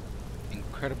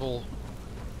incredible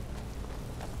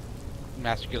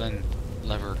masculine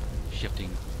lever shifting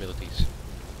abilities.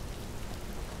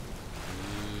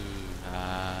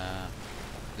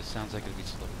 This sounds like it'd be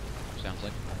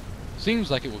slippery.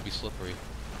 Seems like it would be slippery.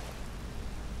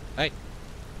 Hey!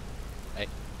 Hey.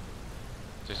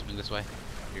 Is there something this way?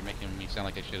 You're making me sound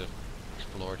like I should have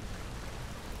explored.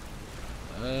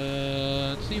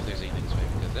 Let's see if there's anything this way,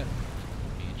 because that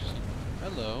would be interesting.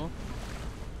 Hello.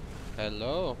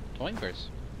 Hello. Toinkers.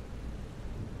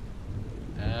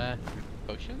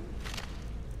 Potion?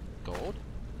 Gold?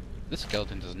 This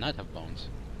skeleton does not have bones.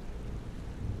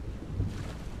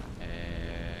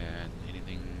 And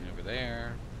anything over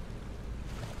there?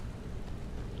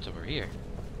 What's over here?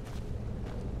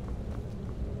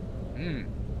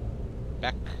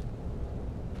 Back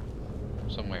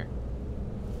somewhere.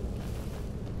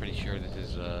 Pretty sure this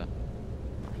is where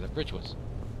the bridge was.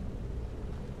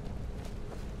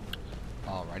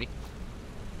 Alrighty.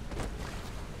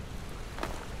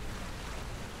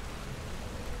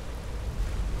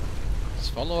 Let's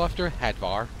follow after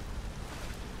Hadvar.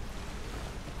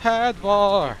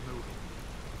 Hadvar!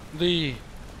 The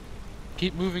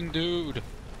keep moving dude.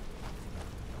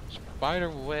 Spider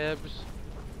webs.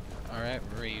 Alright,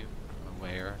 where are you?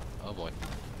 Where? Oh boy.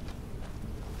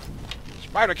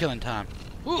 Spider killing time.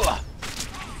 Ooh! Ha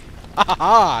ha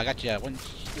ha! I got you. One.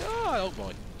 Oh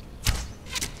boy. I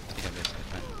think I missed that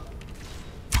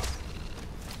time.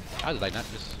 How did I not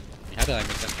miss? How did I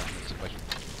miss that time? That's the question.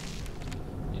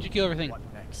 Did you kill everything? What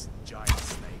next? Giant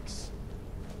snakes.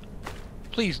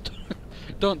 Please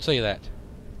don't say that.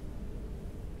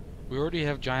 We already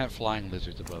have giant flying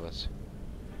lizards above us.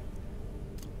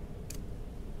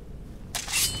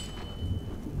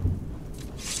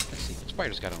 Let's see what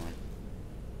Spider's got on.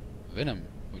 Venom,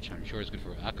 which I'm sure is good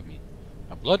for alchemy.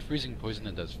 A blood-freezing poison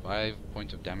that does 5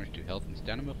 points of damage to health and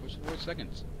stamina for 4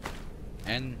 seconds.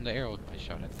 And the arrow I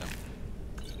shot at them.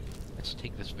 Let's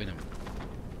take this venom.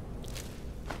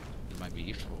 It might be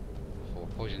useful for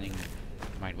poisoning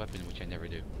my weapon, which I never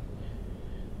do.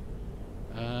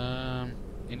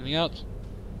 Anything else?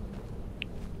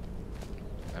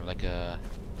 I have like a...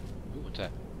 Ooh, what's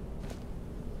that?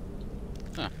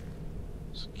 Huh.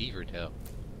 Skeever tail.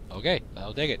 Okay,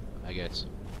 I'll take it, I guess.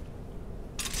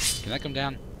 Can that come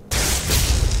down?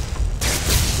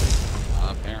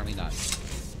 Apparently not.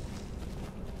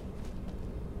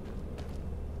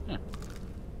 Huh.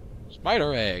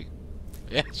 Spider egg!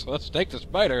 Yes, let's take the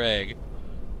spider egg!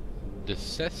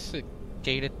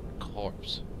 Desiccated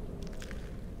corpse.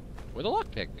 With a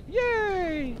lockpick.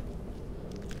 Yay!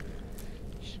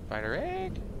 Spider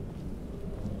egg.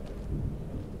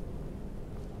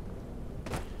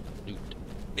 Loot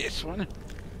this one.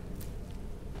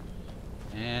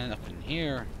 And up in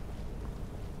here,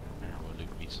 now we'll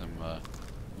loot me some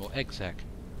well, egg sack.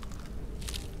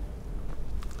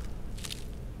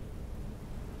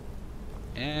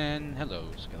 And hello,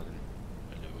 skeleton.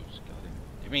 Hello, skeleton.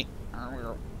 Give me.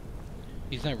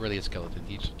 He's not really a skeleton.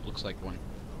 He just looks like one.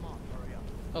 Come on, hurry up.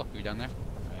 Oh, you're down there?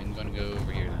 I'm gonna go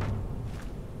over here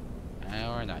then.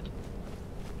 Or not.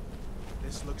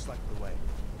 This looks like the way.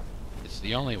 It's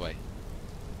the only way.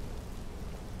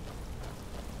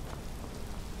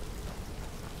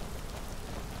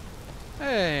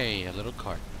 Hey, a little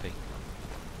cart thing.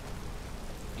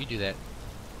 You do that.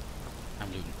 I'm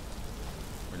looting.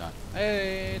 We're not.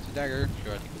 Hey, it's a dagger.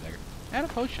 Sure, I'll take the dagger. And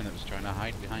a potion that was trying to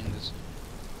hide behind this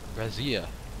brazier.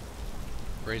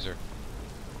 Brazier.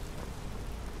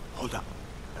 Hold up.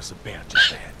 There's a bear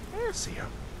just ahead. See her?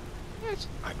 Yes.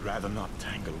 I'd rather not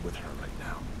tangle with her right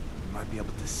now. We might be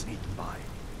able to sneak by.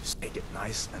 Just take it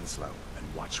nice and slow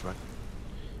and watch right.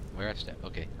 Where at step?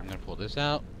 Okay, I'm gonna pull this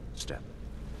out. Step.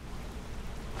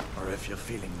 Or if you're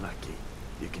feeling lucky,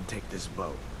 you can take this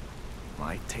bow.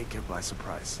 Might take her by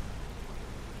surprise.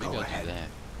 Maybe Go I'll ahead. do that.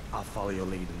 I'll follow your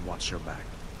lead and watch your back.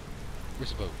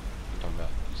 Where's the bow? What are you talking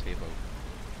about? You say a bow.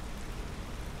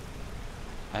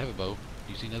 I have a bow.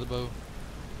 Do you see another bow?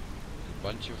 There's a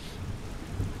bunch of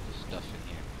stuff in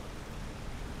here.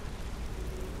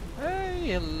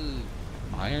 Hey,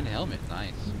 iron helmet.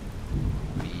 Nice.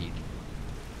 Bead.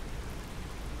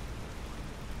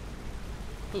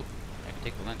 Ooh, I can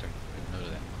take the lantern. I didn't know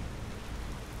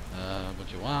that. A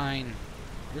bunch of wine.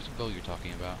 Where's the bow you're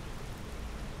talking about?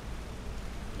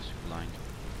 I'm super blind.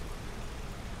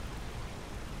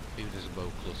 Maybe there's a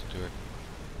bow closer to her.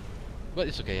 But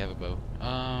it's okay, I have a bow.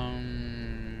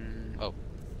 Oh,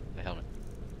 the helmet.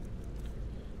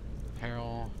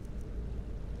 Apparel.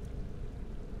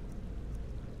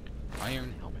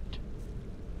 Iron helmet.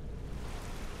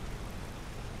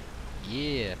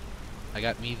 Yeah.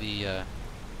 got me the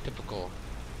typical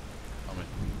moment.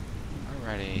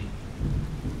 Alrighty.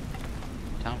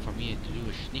 Time for me to do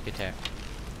a sneak attack.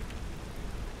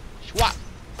 Swap!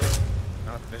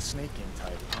 Not the sneaking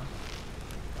type, huh?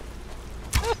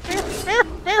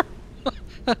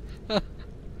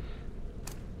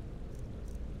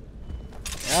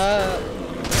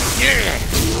 Yeah!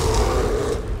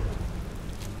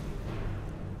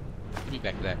 Give me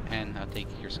back that, and I'll take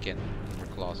your skin, your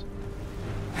claws.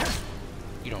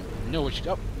 You don't know what you...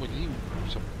 Oh, what you...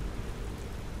 So,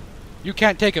 you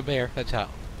can't take a bear, that's how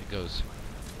it goes.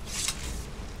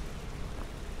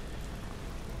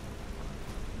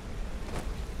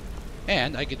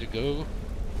 And I get to go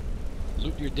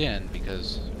loot your den,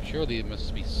 because surely there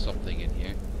must be something in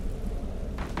here.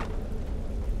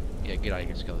 Yeah, get out of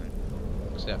here, skeleton.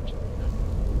 Except...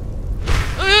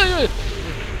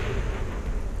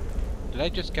 Did I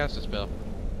just cast a spell?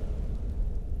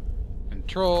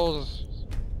 Controls...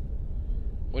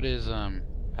 What is,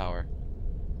 power?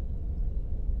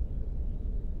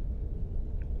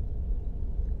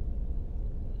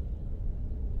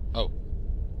 Oh.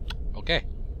 Okay.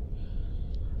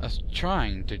 I was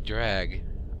trying to drag,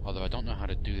 although I don't know how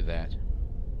to do that.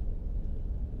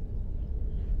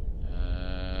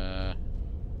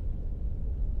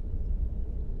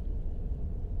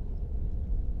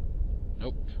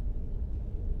 Nope.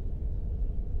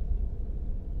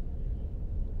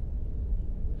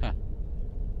 Huh.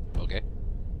 Okay.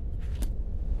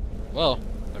 Well,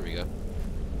 there we go.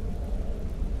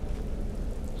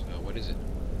 So, what is it?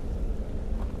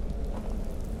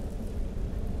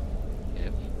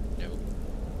 F, no.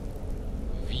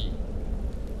 V,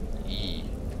 E,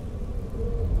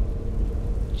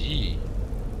 G,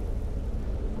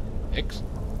 X.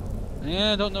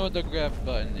 Yeah, I don't know what the grab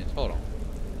button is. Hold on.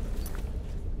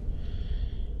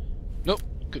 Nope,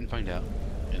 couldn't find out.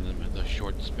 In the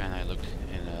short span I looked,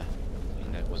 and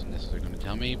that wasn't necessarily going to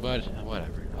tell me, but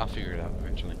whatever. I'll figure it out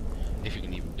eventually. If you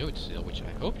can even do it still, which I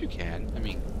hope you can. I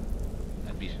mean,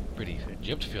 that'd be pretty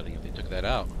gypped feeling if they took that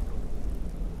out.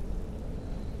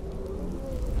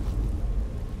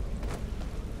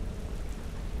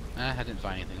 I didn't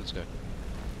find anything. Let's go.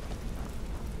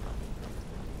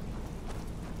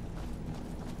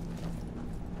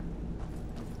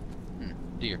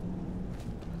 Deer.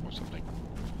 Or something.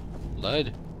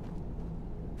 Blood.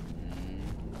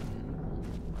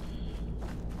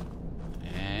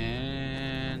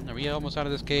 And are we almost out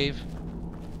of this cave?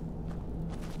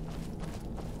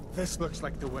 This looks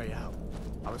like the way out.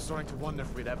 I was starting to wonder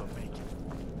if we'd ever make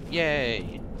it.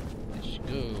 Yay! Let's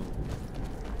go.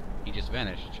 He just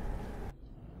vanished.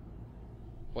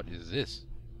 What is this?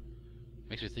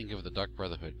 Makes me think of the Dark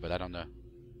Brotherhood, but I don't know.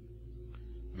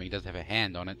 I mean, it does have a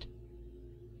hand on it.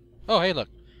 Oh, hey, look.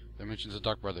 There mentions the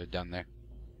Dark Brotherhood down there.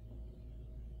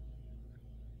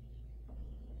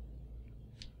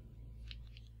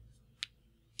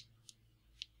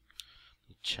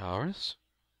 Charis?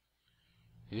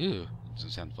 Ew, doesn't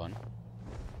sound fun.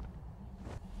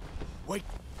 Wait.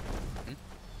 Hmm?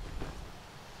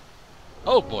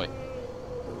 Oh boy.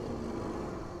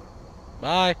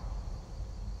 Bye.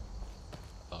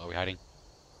 Oh, are we hiding?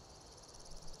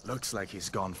 Looks like he's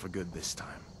gone for good this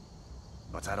time.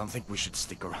 But I don't think we should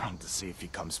stick around to see if he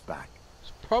comes back.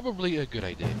 It's probably a good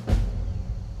idea.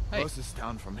 Hey. Closest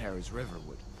town from here is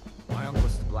Riverwood. My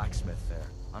uncle's the blacksmith there.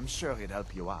 I'm sure he'd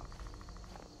help you out.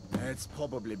 It's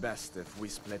probably best if we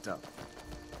split up.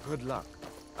 Good luck.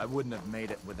 I wouldn't have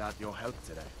made it without your help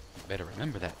today. You better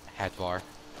remember that, Hadvar.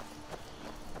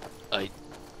 I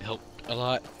helped a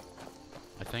lot,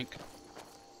 I think.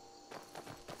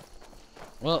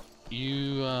 Well,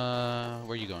 you, where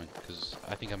are you going? Because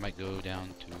I think I might go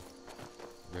down to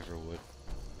Riverwood.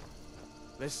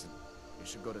 Listen, you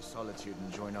should go to Solitude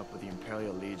and join up with the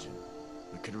Imperial Legion.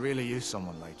 We could really use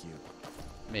someone like you.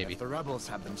 Maybe. If the rebels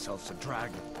have themselves a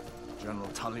dragon, General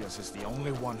Tullius is the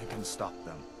only one who can stop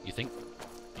them. You think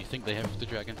they have the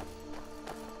dragon?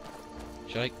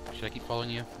 Should I keep following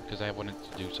you? Because I wanted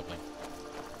to do something.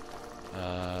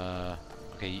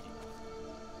 Okay.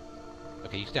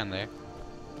 Okay, you stand there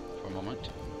for a moment.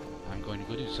 I'm going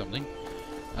to go do something.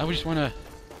 I just wanna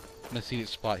see this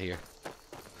spot here.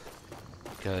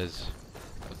 Because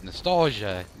with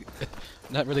nostalgia,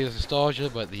 not really the nostalgia,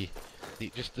 but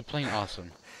just the plain awesome.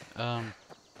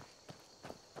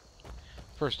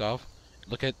 First off,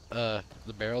 look at the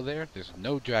barrel there. There's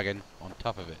no dragon on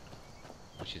top of it,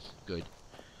 which is good.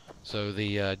 So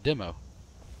the demo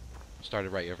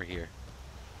started right over here,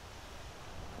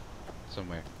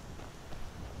 somewhere,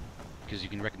 because you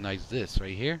can recognize this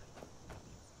right here.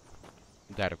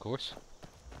 That, of course,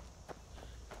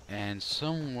 and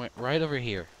somewhere right over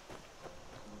here.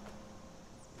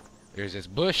 There's this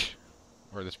bush,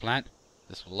 or this plant,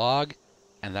 this log,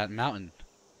 and that mountain,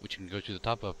 which you can go to the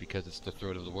top of because it's the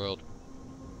throat of the world.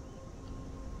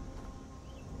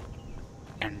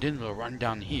 And then we'll run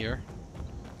down here,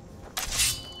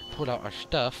 put out our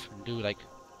stuff, and do like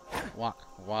walk,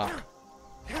 walk.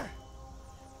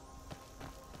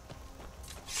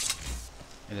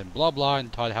 And then blah blah in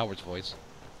Todd Howard's voice.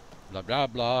 Blah blah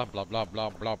blah blah blah blah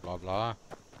blah blah blah.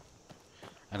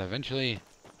 And eventually...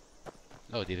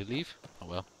 Oh, did it leave? Oh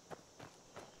well.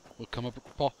 We'll come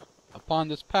upon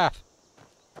this path.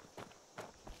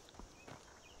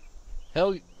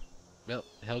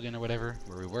 Helgen or whatever,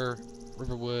 where we were,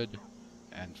 Riverwood,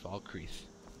 and Falkreath.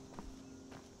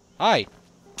 Hi!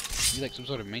 You like some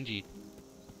sort of mangy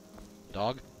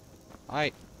dog?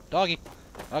 Hi! Doggy!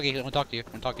 Doggy, I want to talk to you.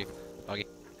 I want to talk to you. Doggy.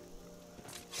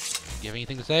 You have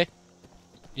anything to say?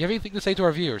 You have anything to say to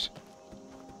our viewers?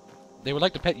 They would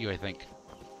like to pet you, I think.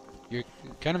 You're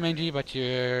kind of mangy, but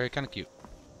you're kind of cute.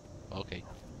 Okay.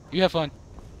 You have fun.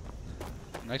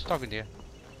 Nice talking to you.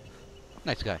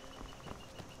 Nice guy.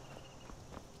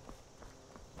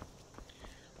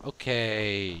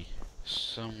 Okay.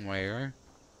 Somewhere,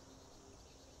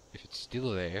 if it's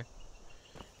still there,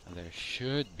 there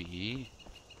should be...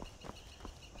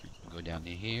 Go down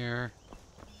to here.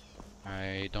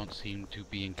 I don't seem to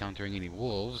be encountering any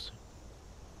wolves.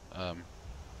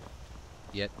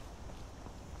 Yet.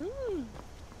 Ooh,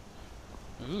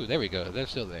 there we go. They're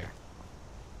still there.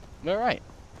 Alright.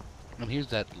 And here's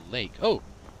that lake. Oh!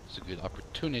 It's a good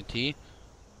opportunity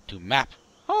to map.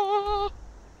 Ah!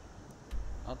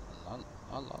 La, la,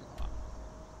 la, la, la.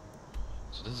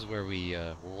 So this is where we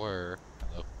were.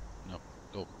 Hello. No.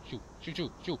 Go. Shoot. Shoot,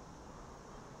 shoot, shoot.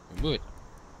 Remove it.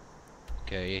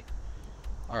 Okay.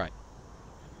 Alright.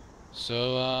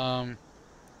 So,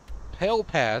 Pale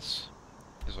Pass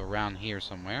is around here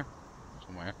somewhere.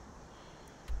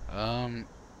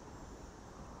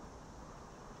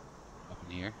 Up in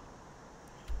here.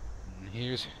 And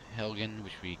here's Helgen,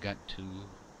 which we got to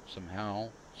somehow,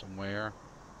 somewhere.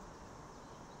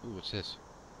 Ooh, what's this?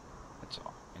 That's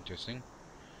all interesting.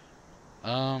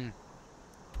 Now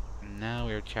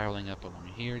we're traveling up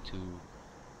along here to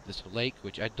this lake,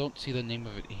 which I don't see the name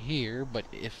of it here, but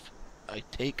if I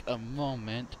take a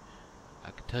moment,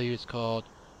 I can tell you it's called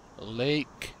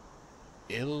Lake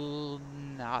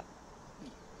Ilnata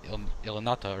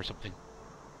or something,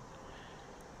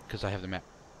 because I have the map.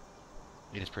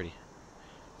 It is pretty.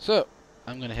 So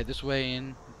I'm gonna head this way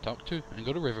and go to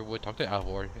Riverwood, talk to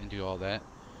Alvor, and do all that.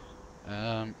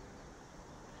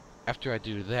 After I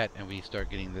do that and we start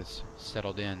getting this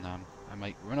settled in, I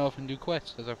might run off and do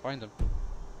quests as I find them.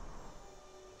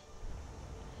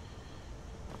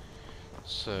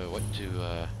 So what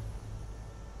to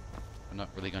I'm not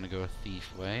really gonna go a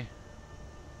thief way.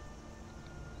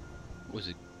 What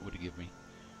would it give me?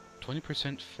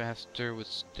 20% faster with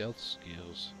stealth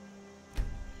skills.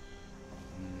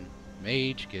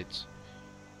 Mage gets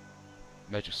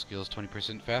magic skills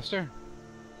 20% faster.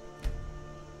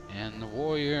 And the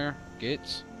warrior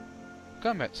gets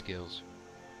combat skills.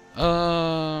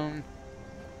 I'll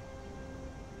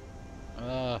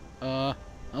go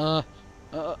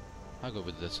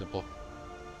with the simple.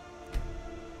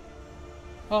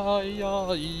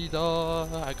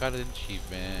 I got an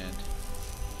achievement.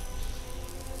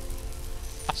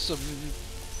 Awesome.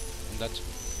 And that's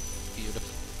beautiful.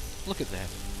 Look at that.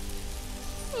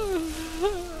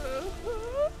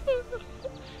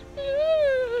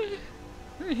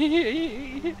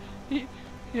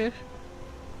 Yeah.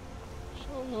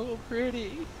 So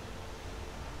pretty.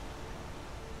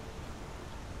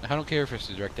 I don't care if it's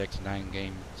a DirectX 9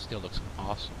 game, it still looks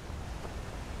awesome.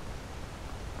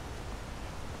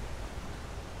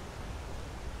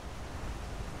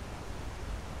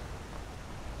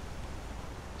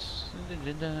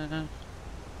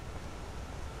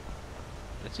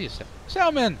 Let's see a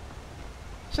salmon!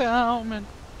 Salmon!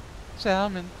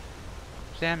 Salmon!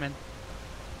 Salmon!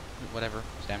 Whatever.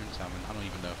 Salmon, I don't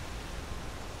even know.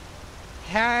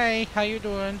 Hi! How you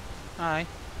doing? Hi.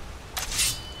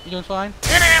 You doing fine?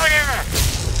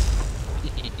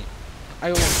 I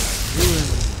always ruin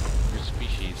your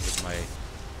species with my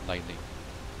lightning.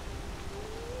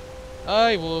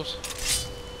 Hi, wolves.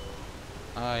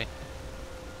 Hi.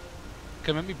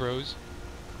 Come at me, bros.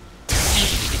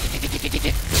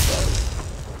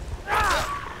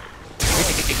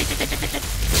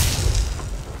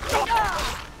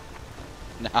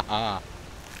 Nah.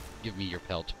 Give me your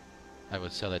pelt. I will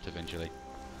sell it eventually.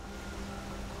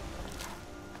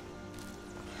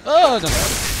 Oh, no.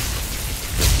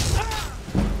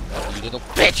 You little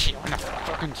bitch! You wanna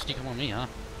fucking sneak up on me, huh?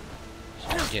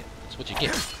 That's what you get. That's what you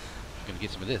get. Gonna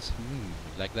get some of this.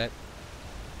 Like that?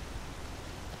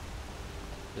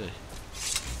 Ugh.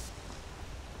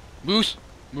 Moose!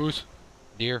 Moose!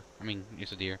 Deer. I mean,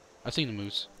 it's a deer. I've seen a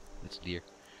moose. It's a deer.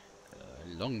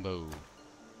 Longbow.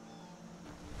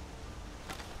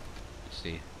 Let's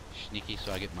see. Sneaky,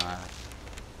 so I get my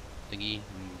thingy.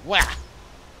 Wah!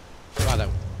 Wow, that.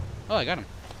 Oh, I got him.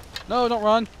 No, don't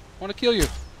run. I want to kill you.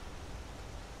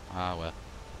 Ah, well.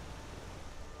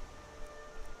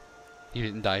 He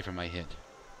didn't die from my hit.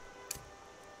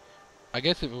 I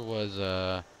guess if it was,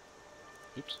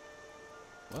 oops.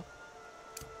 Well.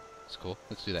 That's cool.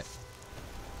 Let's do that.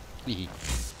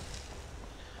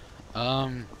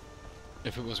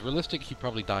 If it was realistic, he'd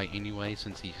probably die anyway,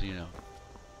 since he's, you know,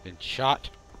 been shot.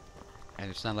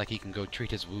 And it's not like he can go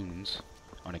treat his wounds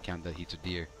on account that he's a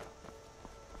deer.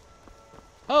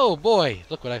 Oh boy!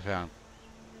 Look what I found.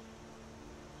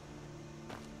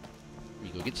 Let me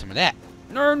go get some of that.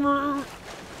 Nernroot!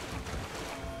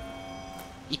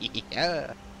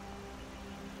 Yeah.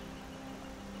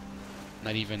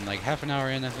 Not even like half an hour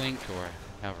in, I think, or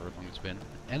however long it's been.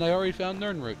 And I already found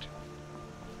Nernroot.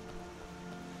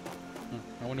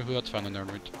 I wonder who else found the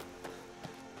Nernroot.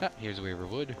 Ah, here's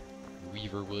Weaverwood.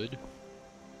 Weaverwood.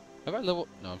 Have I level?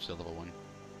 No, I'm still level 1.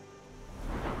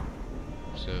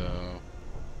 So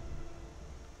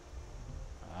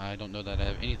I don't know that I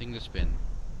have anything to spin.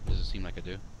 Does it seem like I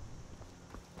do?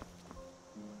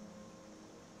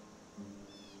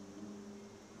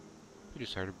 We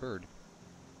just heard a bird.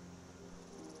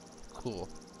 Cool.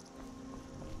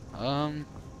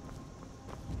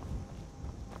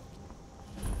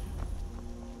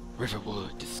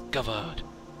 Riverwood discovered.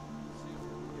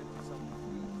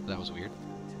 That was weird.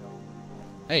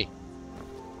 Hey.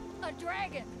 A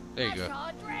dragon. There you I go. saw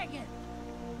a dragon.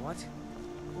 What?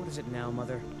 What is it now,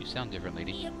 Mother? You sound different,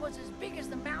 lady. It was as big as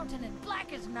the mountain and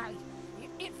black as night.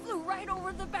 It flew right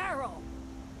over the barrel.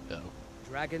 Uh-oh.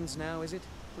 Dragons now, is it?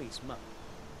 Please, Mother.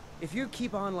 If you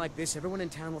keep on like this, everyone in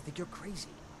town will think you're crazy.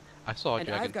 I saw a and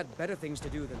dragon. I've got better things to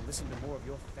do than listen to more of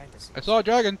your fantasies. I saw a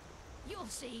dragon. You'll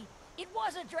see. It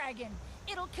was a dragon.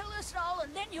 It'll kill us all,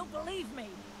 and then you'll believe me.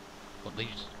 Well,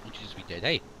 lady, won't you just be dead?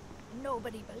 Hey.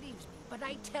 Nobody believes me, but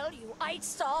I tell you, I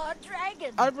saw a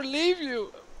dragon. I believe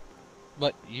you.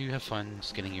 But you have fun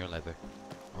skinning your leather,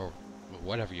 or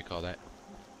whatever you call that.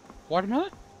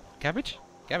 Watermelon? Cabbage?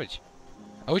 Cabbage.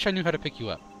 I wish I knew how to pick you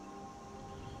up.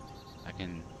 I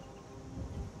can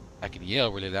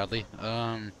yell really loudly.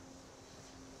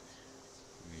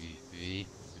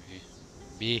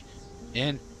 B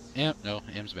N M. No,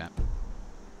 M's map.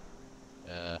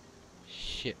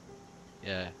 Shit.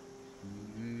 Yeah.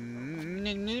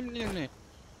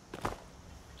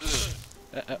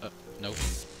 Nope.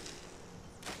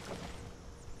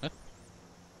 Huh?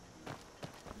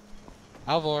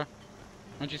 Alvor,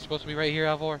 aren't you supposed to be right here,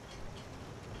 Alvor?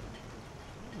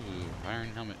 Ooh, iron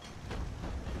helmet.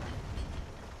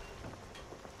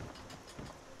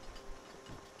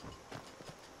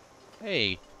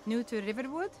 Hey. New to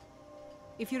Riverwood?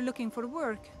 If you're looking for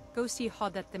work, go see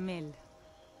Hod at the mill.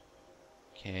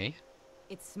 Okay.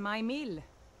 It's my mill.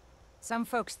 Some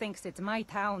folks thinks it's my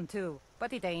town too,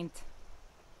 but it ain't.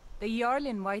 The Jarl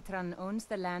in Whiterun owns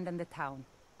the land and the town.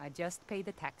 I just pay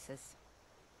the taxes.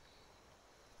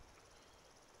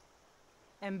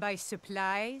 And by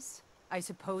supplies, I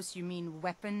suppose you mean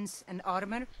weapons and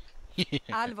armor? Yeah.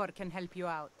 Alvor can help you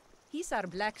out. He's our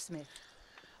blacksmith.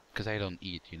 'Cause I don't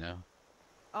eat, you know.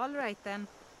 All right then.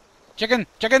 Chicken!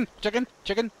 Chicken! Chicken!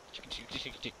 Chicken! Chicken! Chicken!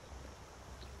 Chicken! Chicken!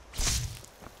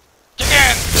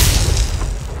 Chicken!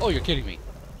 Oh, you're kidding me.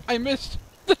 I missed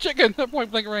the chicken at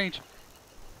point blank range.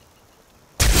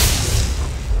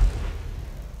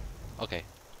 Okay,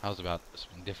 how's about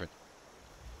something different?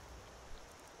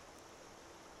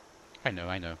 I know,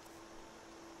 I know.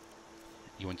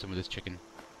 You want some of this chicken?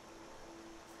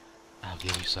 I'll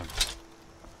give you some.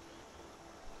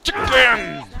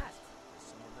 Chicken!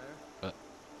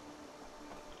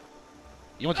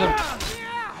 You want some? I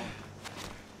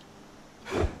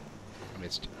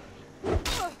missed.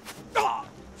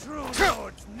 True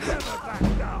lords never back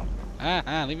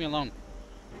down. Leave me alone.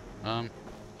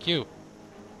 Q.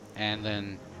 And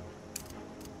then...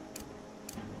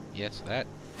 Yes, that.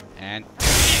 And...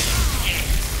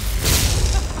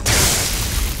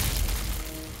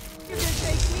 You gonna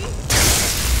take me?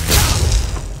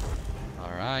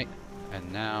 Alright.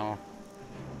 And now...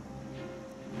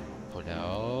 Put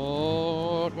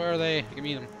out... Where are they? Give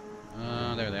me them.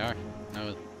 There they are.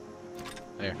 No.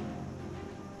 There.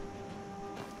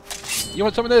 You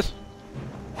want some of this?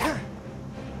 I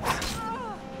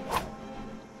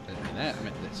didn't mean that. I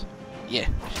meant this. Yeah.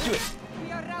 Do it.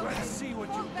 Let's see what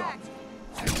you got.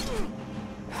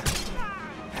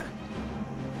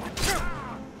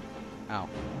 Ow.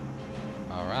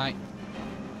 Alright.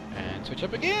 And switch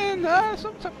up again!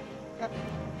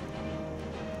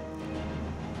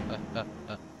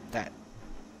 That.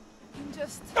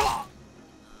 Just...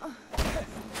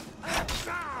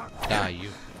 Die, you.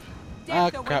 Ah,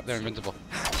 crap, they're invincible.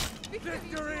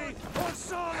 Victory for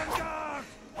Solengard!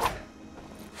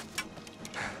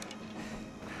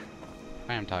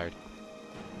 I am tired.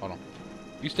 Hold on.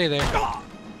 You stay there.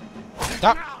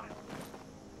 Stop!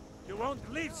 You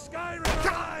won't leave Skyrim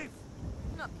alive!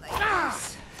 Not like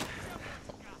this.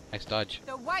 Nice dodge.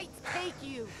 The whites take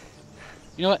you.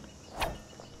 You know what?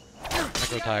 I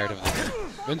grow tired of this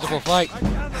invincible fight. I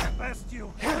cannot best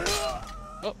you.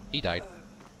 Oh, he died.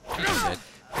 She's dead.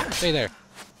 Stay there.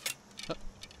 Oh,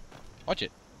 watch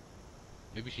it.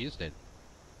 Maybe she is dead.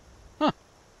 Huh.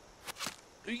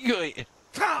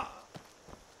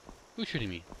 Who's shooting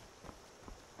me?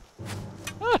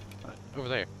 Ah! Over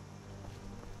there.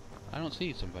 I don't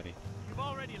see somebody. You've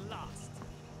already lost.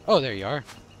 Oh, there you are.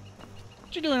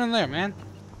 What you doing in there, man?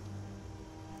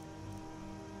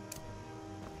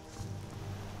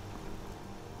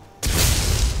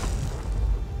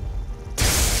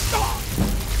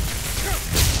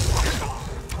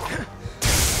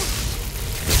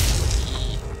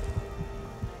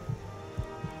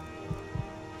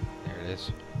 There it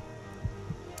is.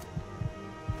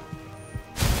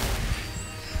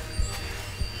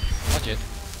 Watch it.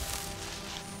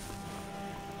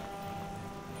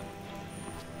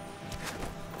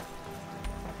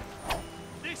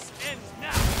 This ends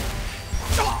now.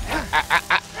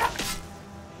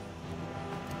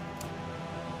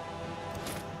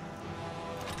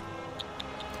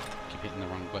 Keep hitting the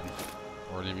wrong button.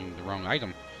 Or leaving the wrong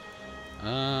item.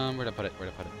 Where'd I put it?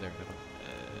 Where'd I put it? There, there.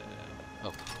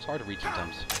 Oh, it's hard to read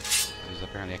sometimes. Because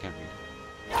apparently I can't read.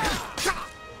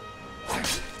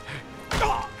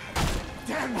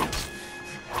 Damn it!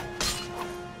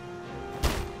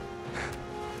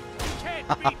 You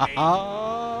can't beat me.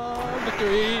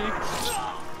 Victory!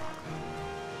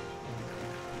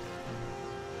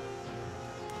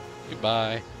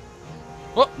 Goodbye.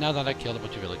 Oh, now that I killed a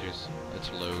bunch of villagers,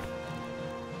 let's load.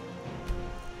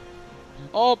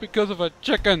 All because of a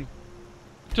chicken!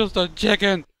 Just a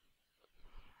chicken!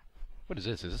 What is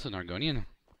this? Is this an Argonian?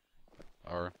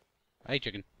 Or... Hey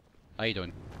chicken. How you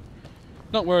doing?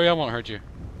 Don't worry, I won't hurt you.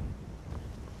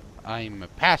 I'm a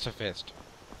pacifist.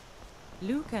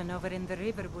 Lucan over in the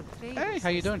Riverwood Trade. Hey, how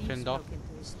you doing, Findolf?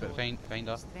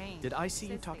 Findolf? Did I see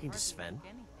you talking to Sven?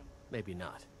 Maybe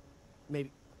not. Maybe...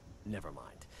 Never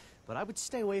mind. But I would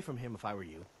stay away from him if I were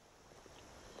you.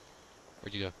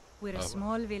 Where'd you go? We're a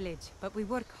small village, but we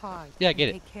work hard. Yeah, I get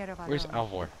it. Take care of our Where's own.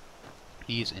 Alvor?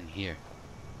 He's in here.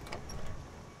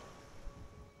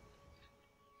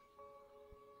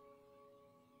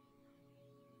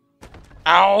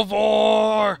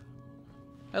 Alvor!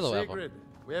 Hello, Alvor. Sigrid,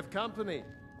 we have company.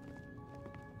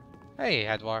 Hey,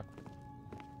 Hadvar.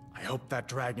 I hope that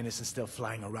dragon isn't still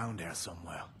flying around there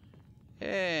somewhere.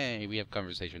 Hey, we have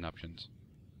conversation options.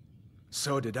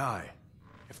 So did I.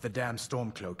 If the damn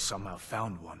Stormcloak somehow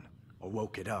found one, or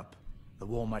woke it up, the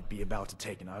war might be about to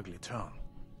take an ugly turn.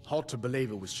 Hard to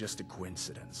believe it was just a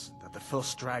coincidence, that the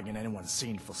first dragon anyone's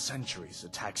seen for centuries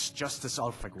attacks just as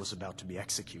Ulfric was about to be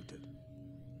executed.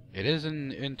 It is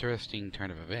an interesting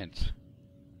turn of events.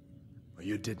 Well,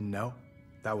 you didn't know?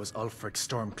 That was Ulfric's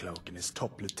Stormcloak and his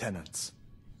top lieutenants.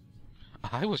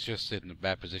 I was just in a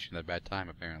bad position at a bad time,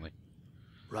 apparently.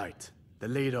 Right. The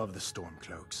leader of the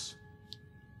Stormcloaks.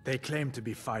 They claim to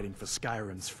be fighting for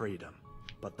Skyrim's freedom,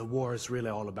 but the war is really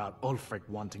all about Ulfric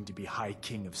wanting to be High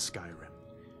King of Skyrim.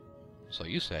 So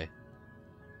you say.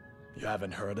 You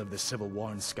haven't heard of the civil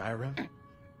war in Skyrim?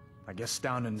 I guess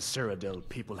down in Cyrodiil,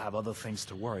 people have other things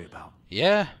to worry about.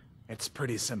 Yeah? It's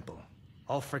pretty simple.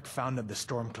 Ulfric founded the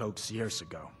Stormcloaks years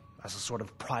ago, as a sort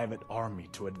of private army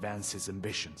to advance his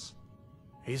ambitions.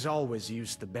 He's always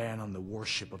used the ban on the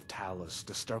worship of Talos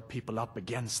to stir people up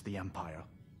against the Empire.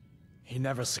 He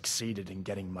never succeeded in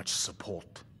getting much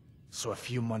support, so a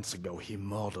few months ago he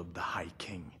murdered the High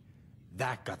King.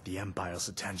 That got the Empire's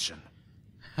attention.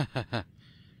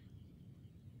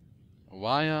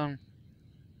 Why,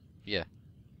 yeah.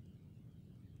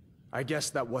 I guess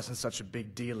that wasn't such a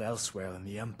big deal elsewhere in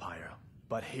the Empire,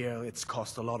 but here it's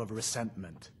caused a lot of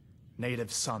resentment.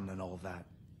 Native son and all that.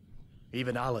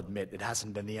 Even I'll admit it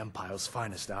hasn't been the Empire's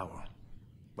finest hour.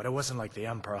 But it wasn't like the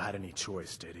Emperor had any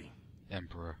choice, did he?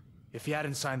 Emperor. If he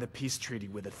hadn't signed the peace treaty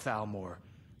with the Thalmor,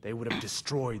 they would have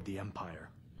destroyed the Empire.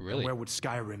 Really? And where would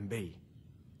Skyrim be?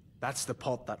 That's the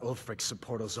part that Ulfric's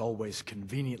supporters always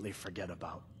conveniently forget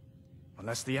about.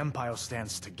 Unless the Empire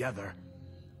stands together,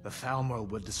 the Thalmor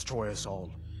will destroy us all.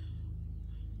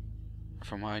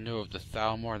 from what I know of the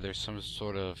Thalmor, there's some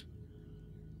sort of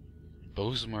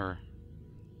Bosmer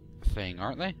thing,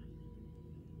 aren't they?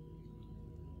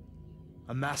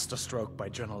 A masterstroke by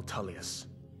General Tullius.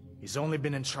 He's only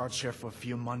been in charge here for a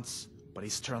few months, but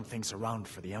he's turned things around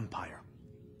for the Empire.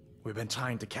 We've been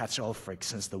trying to catch Ulfric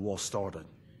since the war started,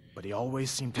 but he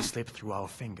always seemed to slip through our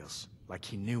fingers, like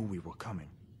he knew we were coming.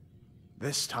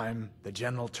 This time, the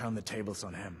General turned the tables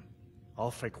on him.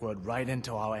 Ulfric rode right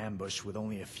into our ambush with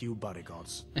only a few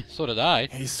bodyguards. So did I.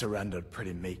 He surrendered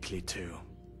pretty meekly too.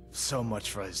 So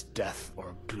much for his death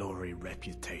or glory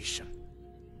reputation.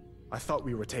 I thought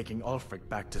we were taking Ulfric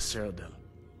back to Cyrodiil,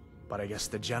 but I guess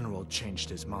the General changed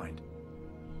his mind.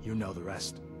 You know the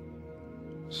rest.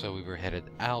 So we were headed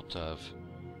out of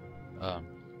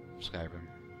Skyrim.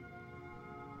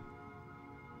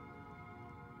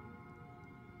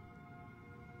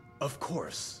 Of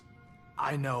course.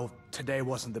 I know today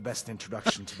wasn't the best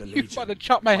introduction to the Legion. You're about to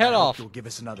chop my head off. You'll give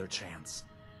us another chance.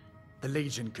 The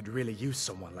Legion could really use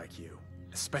someone like you,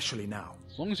 especially now.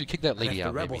 As long as you kick that lady out,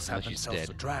 if the rebels maybe, have unless she's themselves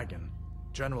dead. a dragon,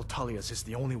 General Tullius is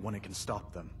the only one who can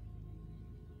stop them.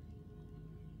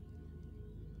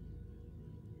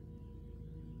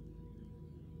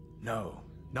 No,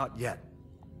 not yet.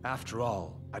 After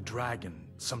all, a dragon,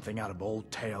 something out of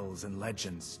old tales and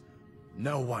legends.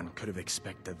 No one could have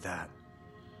expected that.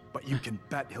 But you can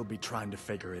bet he'll be trying to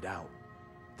figure it out.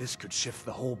 This could shift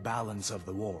the whole balance of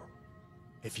the war.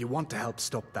 If you want to help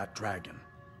stop that dragon,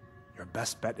 your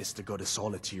best bet is to go to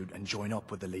Solitude and join up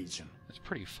with the Legion. It's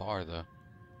pretty far, though.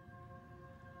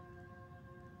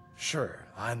 Sure,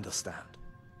 I understand.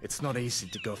 It's not easy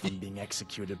to go from being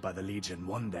executed by the Legion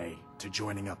one day to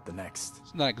joining up the next.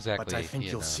 It's not exactly, but I think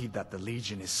you'll know. see that the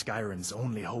Legion is Skyrim's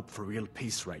only hope for real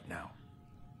peace right now.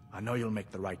 I know you'll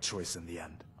make the right choice in the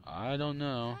end. I don't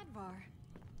know. Hadvar,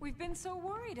 we've been so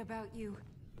worried about you.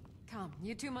 Come,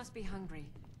 you two must be hungry.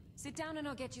 Sit down and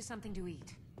I'll get you something to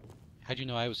eat. How'd you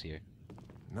know I was here?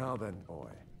 Now then,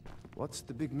 boy. What's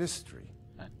the big mystery?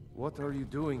 What are you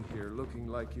doing here looking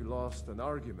like you lost an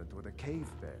argument with a cave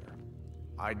bear?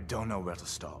 I don't know where to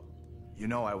start. You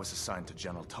know I was assigned to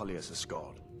General Tullius'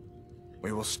 guard.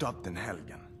 We were stopped in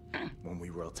Helgen when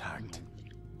we were attacked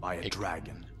by a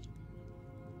dragon.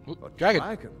 A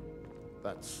dragon?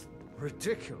 That's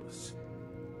ridiculous.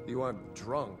 You aren't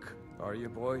drunk, are you,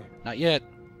 boy? Not yet.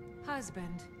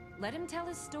 Husband, let him tell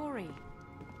his story.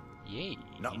 Yay.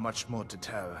 Not much more to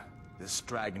tell. This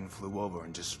dragon flew over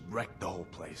and just wrecked the whole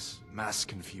place. Mass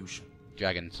confusion.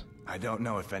 Dragons. I don't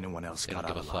know if anyone else They got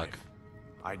don't out give a alive. fuck.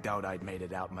 I doubt I'd made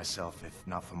it out myself if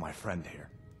not for my friend here.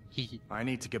 I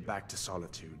need to get back to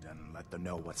Solitude and let them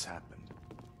know what's happened.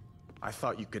 I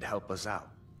thought you could help us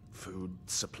out. Food,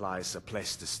 supplies, a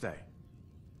place to stay.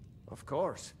 Of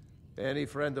course. Any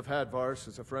friend of Hadvar's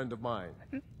is a friend of mine.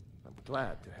 I'm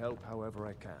glad to help however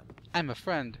I can. I'm a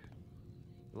friend.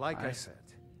 Like I said,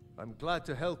 I'm glad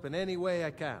to help in any way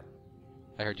I can.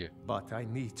 I heard you. But I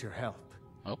need your help.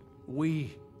 Oh?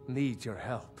 We need your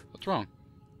help. What's wrong?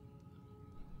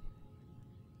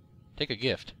 Take a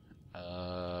gift.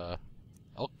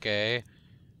 Okay.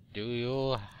 Do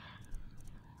you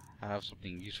have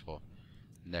something useful?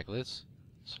 Necklace,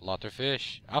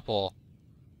 slaughterfish, apple,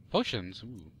 potions,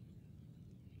 ooh.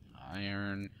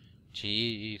 Iron,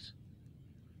 cheese.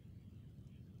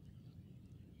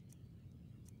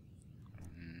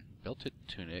 Belted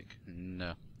tunic,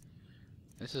 no.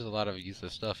 This is a lot of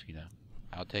useless stuff, you know.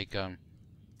 I'll take your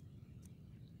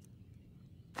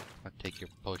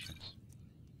potions.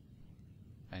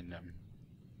 And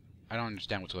I don't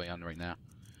understand what's going on right now.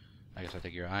 I guess I'll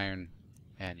take your iron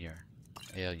and your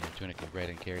ale, your tunic, your bread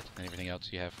and carrots, and everything else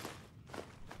you have.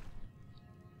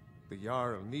 The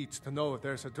Jarl needs to know if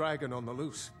there's a dragon on the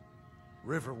loose.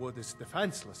 Riverwood is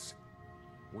defenseless.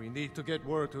 We need to get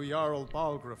word to Jarl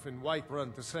Balgruuf in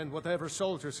Whiterun to send whatever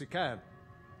soldiers he can.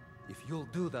 If you'll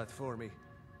do that for me,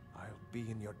 I'll be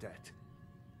in your debt.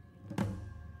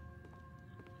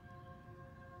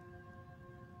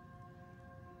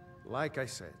 Like I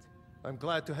said, I'm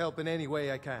glad to help in any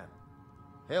way I can.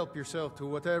 Help yourself to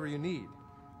whatever you need,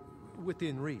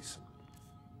 within reason.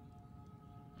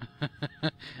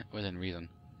 Within reason.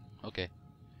 Okay.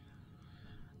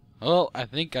 Well, I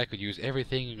think I could use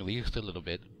everything at least a little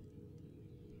bit.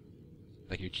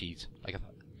 Like your cheese. Like I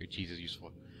thought your cheese is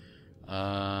useful.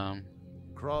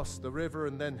 Cross the river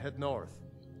and then head north.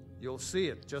 You'll see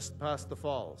it just past the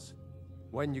falls.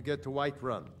 When you get to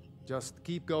Whiterun, just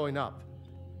keep going up.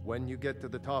 When you get to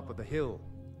the top of the hill,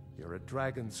 you're at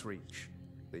Dragon's Reach,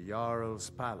 the Jarl's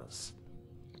palace.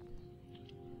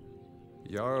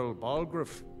 Jarl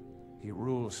Balgruuf, he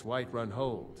rules Whiterun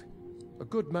Hold. A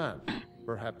good man,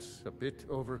 perhaps a bit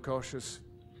overcautious,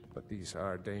 but these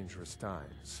are dangerous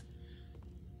times.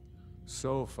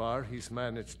 So far, he's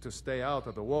managed to stay out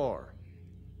of the war.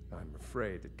 I'm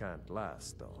afraid it can't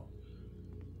last, though.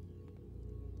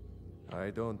 I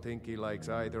don't think he likes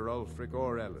either Ulfric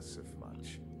or Elisif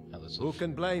much. Who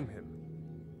can blame him?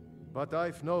 But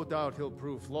I've no doubt he'll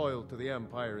prove loyal to the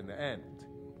Empire in the end.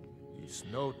 He's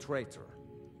no traitor.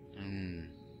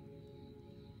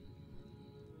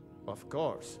 Of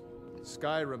course,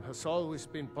 Skyrim has always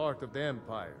been part of the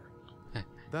Empire.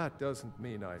 That doesn't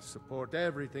mean I support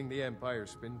everything the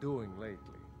Empire's been doing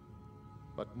lately.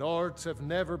 But Nords have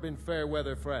never been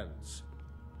fair-weather friends.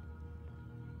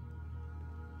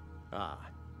 Ah,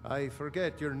 I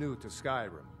forget you're new to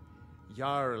Skyrim.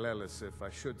 Jarl Elisif, I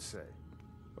should say.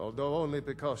 Although only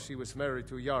because she was married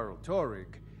to Jarl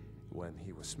Torygg when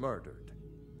he was murdered.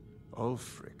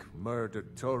 Ulfric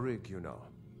murdered Torygg, you know.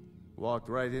 Walked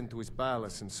right into his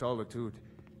palace in Solitude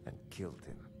and killed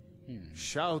him.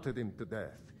 Shouted him to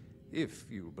death, if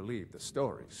you believe the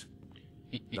stories.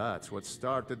 That's what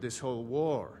started this whole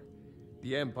war.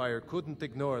 The Empire couldn't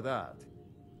ignore that.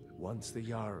 Once the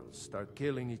Jarls start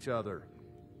killing each other,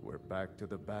 we're back to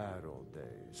the bad old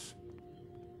days.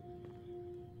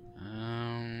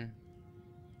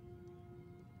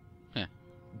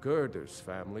 Gerder's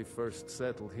family first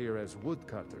settled here as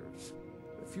woodcutters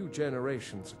a few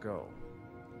generations ago.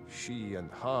 She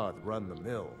and Hod run the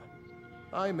mill.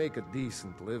 I make a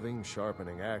decent living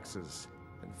sharpening axes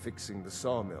and fixing the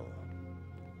sawmill.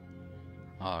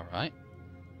 Alright.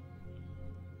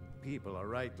 People are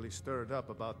rightly stirred up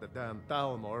about the damn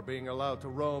Thalmor being allowed to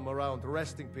roam around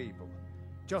arresting people,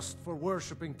 just for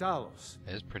worshipping Talos.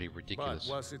 That is pretty ridiculous.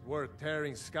 But was it worth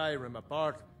tearing Skyrim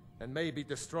apart and maybe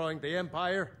destroying the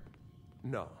Empire?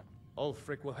 No.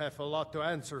 Ulfric will have a lot to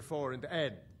answer for in the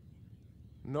end.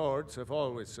 Nords have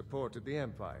always supported the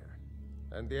Empire,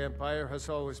 and the Empire has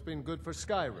always been good for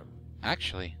Skyrim.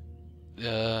 Actually,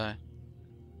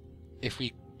 if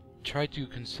we try to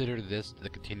consider this the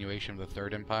continuation of the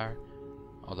Third Empire,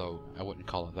 although I wouldn't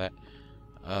call it that,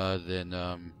 then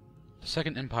the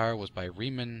Second Empire was by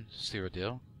Riemann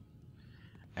Cyrodiil,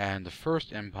 and the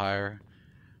First Empire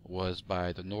was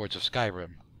by the Nords of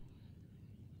Skyrim.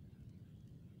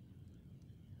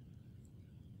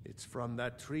 It's from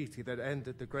that treaty that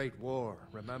ended the Great War,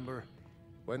 remember?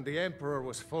 When the Emperor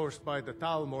was forced by the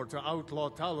Thalmor to outlaw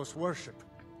Talos worship.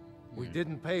 We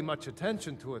didn't pay much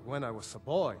attention to it when I was a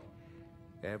boy.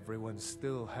 Everyone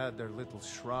still had their little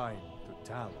shrine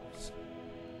to Talos.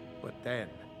 But then,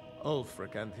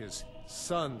 Ulfric and his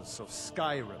Sons of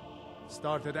Skyrim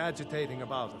started agitating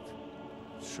about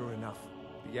it. Sure enough,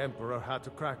 the Emperor had to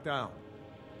crack down,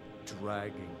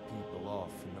 dragging people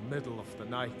off in the middle of the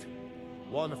night.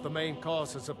 One of the main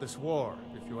causes of this war,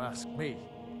 if you ask me.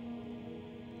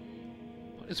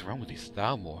 What is wrong with these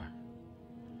Thalmor?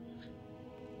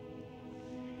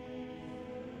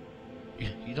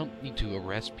 You don't need to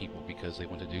arrest people because they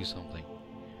want to do something.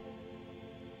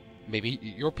 Maybe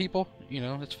your people, you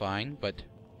know, it's fine, but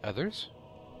others?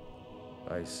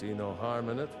 I see no harm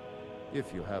in it,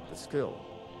 if you have the skill.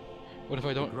 What if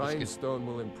I don't? The grindstone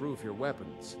will improve your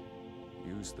weapons.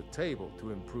 Use the table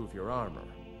to improve your armor.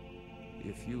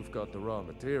 If you've got the raw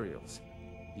materials,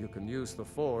 you can use the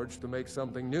forge to make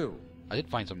something new. I did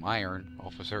find some iron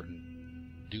off a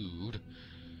certain dude.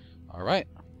 Alright.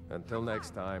 Until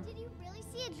next time. Did you really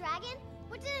see a dragon?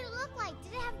 What did it look like?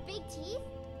 Did it have big teeth?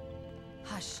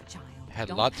 Hush, child. It had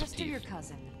Don't lots of pester teeth. your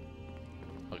cousin.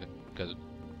 Okay, cousin.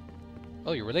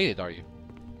 Oh, you're related, are you?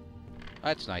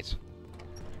 That's nice.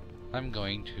 I'm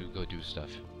going to go do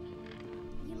stuff.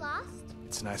 You lost?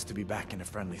 It's nice to be back in a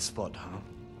friendly spot, huh?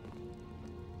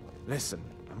 Listen,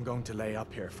 I'm going to lay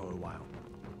up here for a while.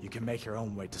 You can make your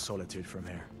own way to Solitude from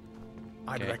here.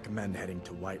 I'd recommend heading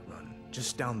to Whiterun,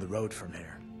 just down the road from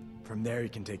here. From there you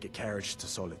can take a carriage to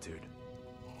Solitude.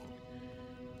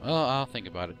 Well, I'll think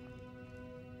about it.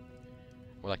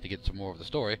 Would like to get some more of the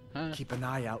story. Huh? Keep an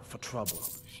eye out for trouble.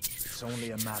 It's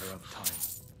only a matter of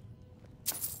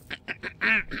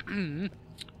time.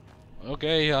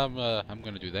 Okay, I'm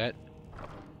gonna do that.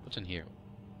 What's in here?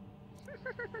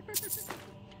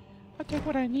 I'll take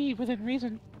what I need within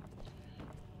reason.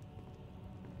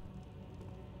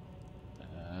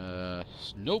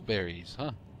 Snowberries,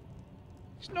 huh?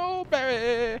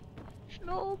 Snowberry!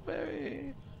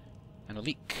 Snowberry! And a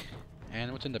leak.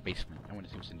 And what's in the basement? I want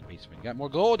to see what's in the basement. You got more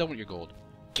gold? I want your gold.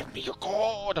 Give me your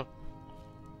gold!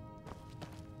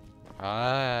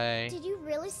 Hi. Did you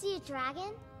really see a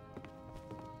dragon?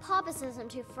 Papa says I'm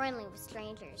too friendly with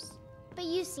strangers. But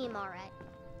you seem alright.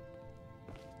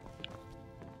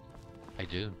 I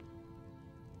do.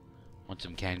 Want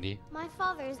some candy? My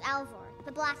father is Alvor,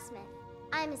 the blacksmith.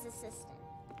 I'm his assistant.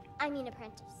 I mean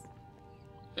apprentice.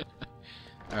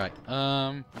 Alright,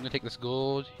 I'm gonna take this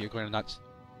gold. You're going to not...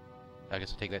 I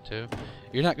guess I'll take that too.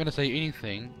 You're not gonna say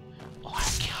anything. Oh,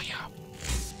 I'll kill you!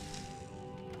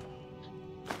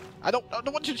 I don't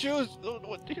want your shoes!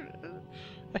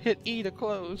 I hit E to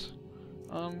close.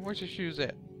 Where's your shoes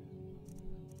at?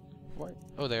 What?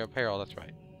 Oh, they're apparel, that's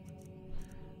right.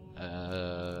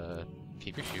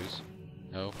 Keep your shoes.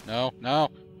 No, no, no!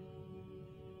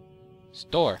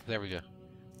 Store! There we go.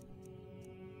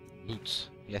 Boots.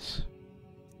 Yes.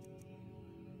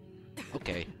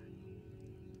 Okay.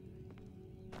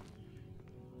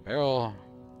 Barrel.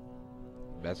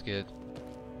 Basket.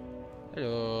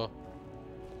 Hello.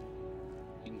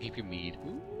 You can keep your mead.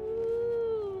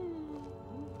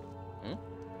 Huh?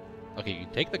 Okay, you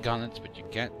can take the gauntlets, but you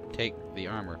can't take the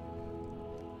armor.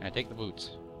 And take the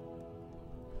boots.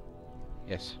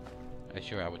 Yes.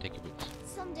 I would take your boots.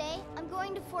 Someday, I'm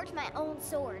going to forge my own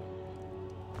sword.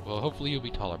 Well, hopefully you'll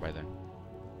be taller by then.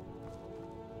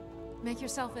 Make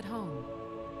yourself at home.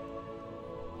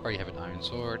 Or you have an iron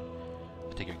sword.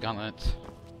 I'll take your gauntlets.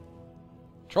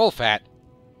 Troll fat!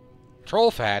 Troll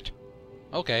fat!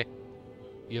 Okay.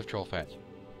 You have troll fat.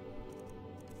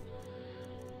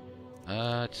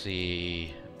 Let's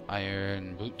see.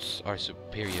 Iron boots are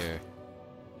superior.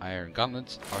 Iron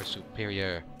gauntlets are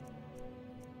superior.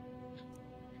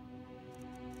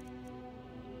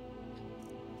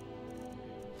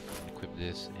 Equip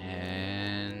this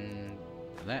and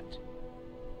that.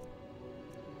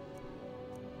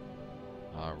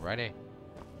 Alrighty.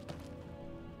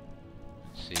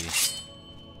 Let's see.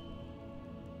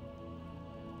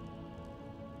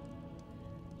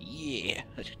 Yeah,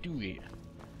 let's do it.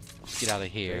 Let's get out of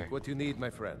here. Take what you need,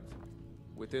 my friend.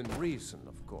 Within reason,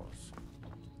 of course.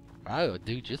 I will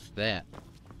do just that.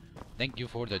 Thank you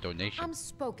for the donation. I'm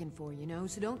spoken for, you know,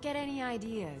 so don't get any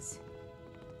ideas.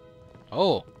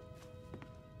 Oh.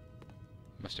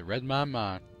 Must have read my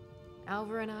mind.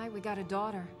 Alvar and I, we got a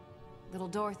daughter. Little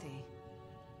Dorothy.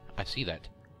 I see that.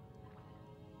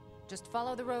 Just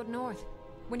follow the road north.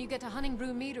 When you get to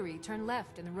Hunningbrew Meadery, turn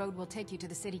left and the road will take you to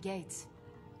the city gates.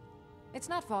 It's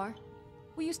not far.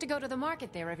 We used to go to the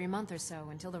market there every month or so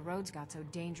until the roads got so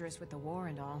dangerous with the war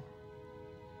and all.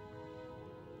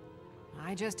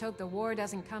 I just hope the war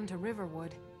doesn't come to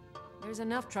Riverwood. There's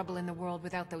enough trouble in the world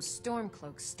without those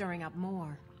Stormcloaks stirring up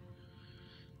more.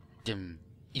 Them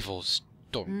evil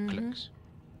Stormcloaks.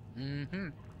 Mm-hmm.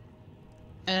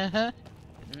 Uh-huh.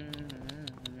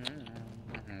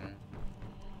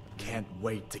 Can't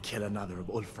wait to kill another of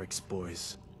Ulfric's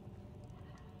boys.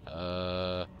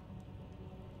 What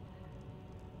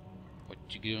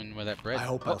you doing with that bread? I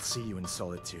hope I'll see you in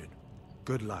Solitude.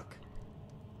 Good luck.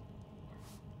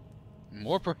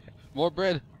 More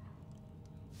bread.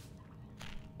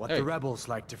 What the rebels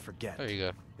like to forget there you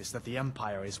go. is that the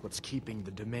Empire is what's keeping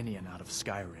the Dominion out of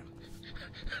Skyrim.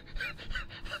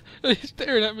 He's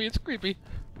staring at me, it's creepy.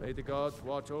 May the gods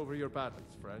watch over your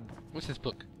battles, friend. What's this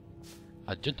book?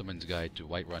 A Gentleman's Guide to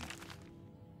Whiterun.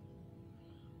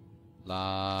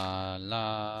 La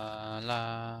la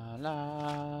la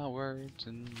la, words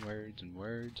and words and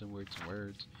words and words and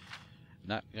words.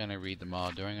 Not gonna read them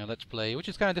all during a Let's Play, which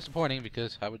is kind of disappointing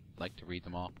because I would like to read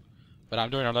them all. But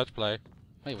I'm doing a Let's Play.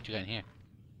 Hey, what you got in here?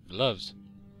 Gloves.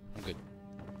 I'm good.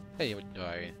 Hey, what do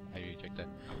I reject that.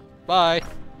 Bye!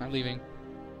 I'm leaving.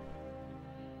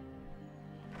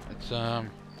 It's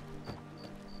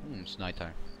it's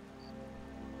nighttime.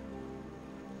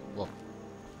 Whoa.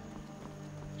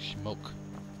 Smoke.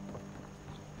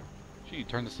 Should you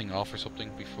turn this thing off or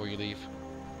something before you leave?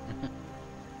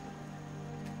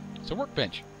 It's a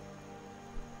workbench.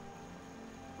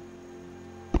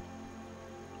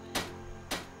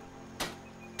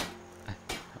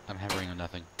 I'm hammering on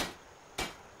nothing.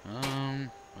 I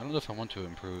don't know if I want to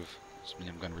improve. Something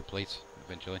I'm going to replace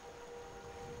eventually.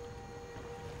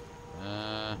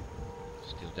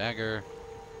 Steel dagger.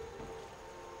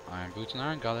 Iron boots and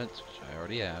iron gauntlets, which I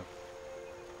already have.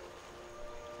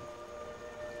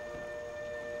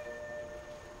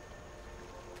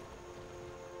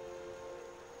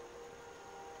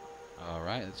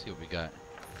 Alright, let's see what we got.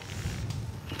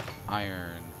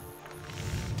 Iron.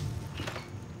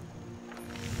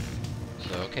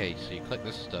 So, okay, so you collect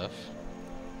this stuff.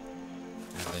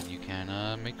 And then you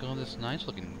can make all this nice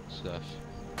looking stuff.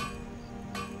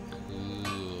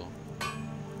 Cool.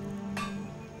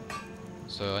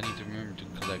 So I need to remember to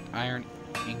collect iron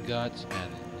ingots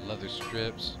and leather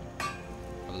strips.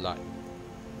 A lot.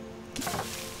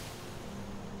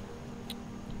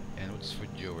 And what's for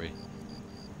jewelry?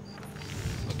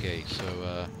 Okay,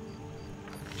 so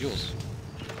jewels.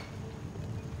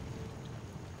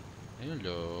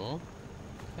 Hello.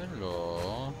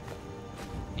 Hello.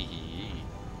 Hee hee.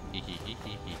 Hee hee hee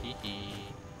hee hee hee hee.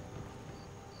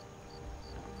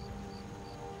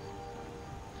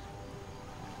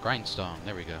 Grindstone,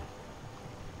 there we go.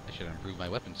 I should improve my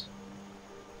weapons.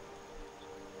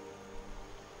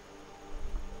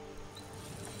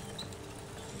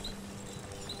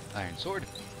 Iron sword.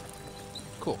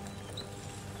 Cool.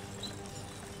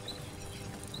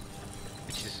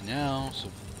 Which is now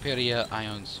superior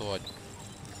iron sword.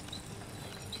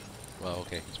 Well,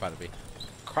 okay, it's about to be.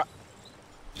 Crap.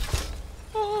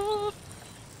 Ah!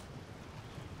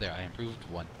 There, I improved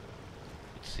one.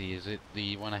 Let's see, is it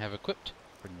the one I have equipped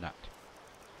or not?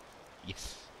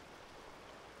 Yes.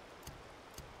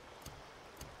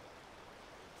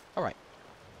 Alright.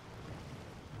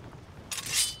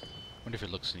 Wonder if it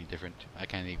looks any different. I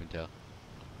can't even tell.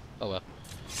 Oh well.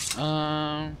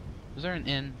 Is there an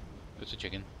inn? There's a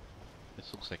chicken.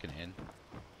 This looks like an inn.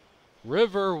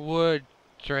 Riverwood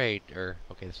Trade,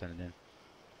 okay, that's not an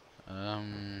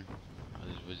inn.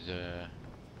 This was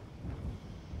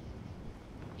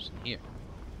what's in here?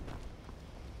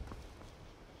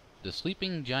 The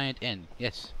Sleeping Giant Inn.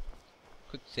 Yes.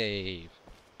 Quick save.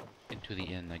 Into the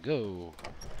inn I go.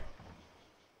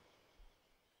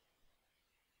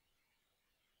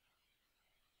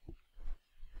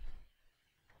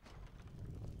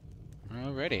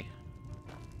 Alrighty.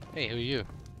 Hey, who are you?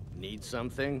 Need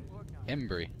something?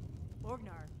 Embry.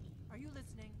 Orgnar, are you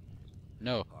listening?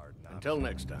 No. Until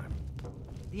next time.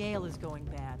 The ale is going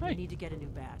bad. Hey. We need to get a new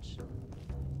batch.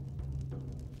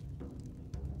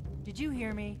 Did you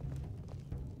hear me?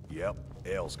 Yep,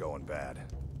 ale's going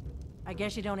bad. I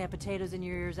guess you don't have potatoes in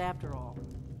your ears after all.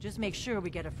 Just make sure we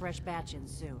get a fresh batch in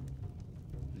soon.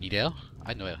 Need ale?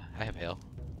 I know ale. I have ale.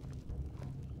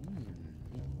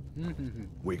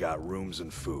 We got rooms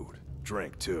and food.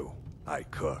 Drink, too. I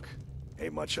cook.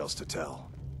 Ain't much else to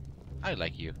tell. I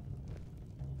like you.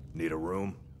 Need a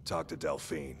room? Talk to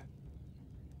Delphine.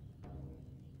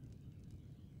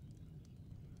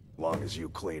 Long as you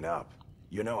clean up.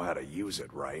 You know how to use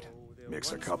it, right?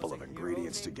 Mix a couple of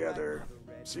ingredients together,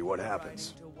 see what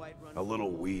happens. A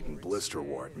little wheat and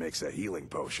blisterwort makes a healing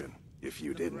potion, if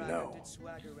you didn't know.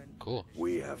 Cool.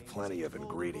 We have plenty of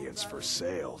ingredients for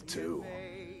sale, too.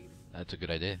 That's a good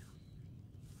idea.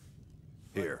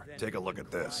 Here, take a look at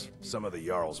this. Some of the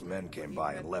Jarl's men came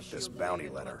by and left this bounty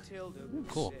letter.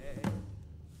 Cool.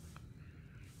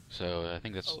 So, I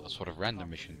think that's a sort of random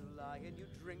mission.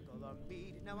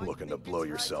 Looking to blow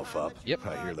yourself up? Yep.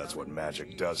 I hear that's what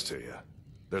magic does to you.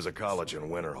 There's a college in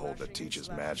Winterhold that teaches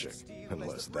magic,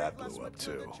 unless that blew up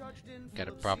too. Got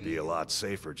a problem. Be a lot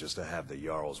safer just to have the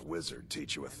Jarl's wizard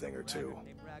teach you a thing or two.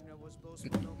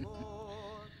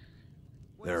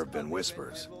 There have been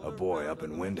whispers. A boy up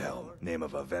in Windhelm, name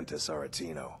of Aventus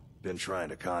Aretino, been trying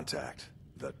to contact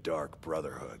the Dark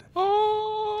Brotherhood.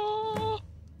 Oh!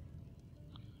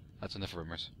 That's enough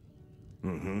rumors.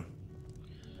 Mm-hmm.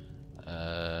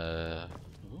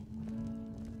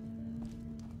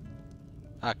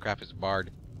 Ah, crap, it's Bard.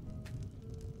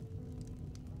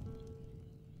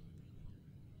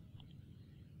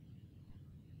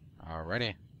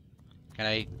 Alrighty. Can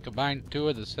I combine two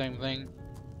of the same thing?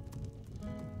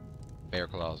 Bear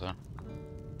claws, huh?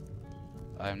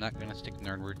 I'm not gonna stick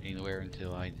Nerdward anywhere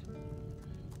until I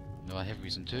know I have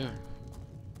reason to.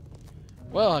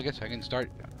 Well, I guess I can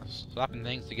start slapping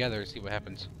things together, see what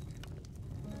happens.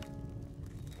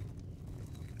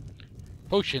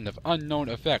 Potion of unknown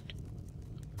effect.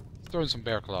 Throw in some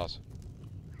bear claws.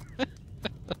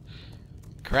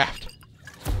 Craft.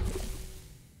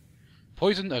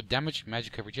 Poison of damaged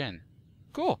magic regen.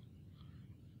 Cool.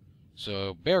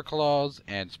 So bear claws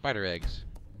and spider eggs.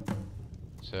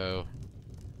 So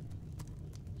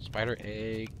spider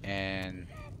egg and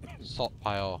salt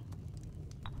pile.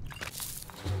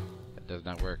 That does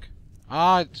not work.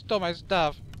 Ah, it stole my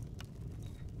stuff.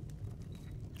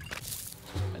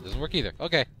 That doesn't work either.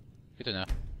 Okay, good to know.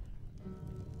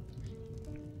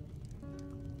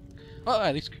 Well,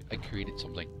 at least I created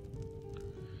something.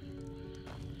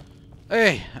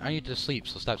 Hey, I need to sleep,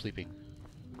 so stop sleeping.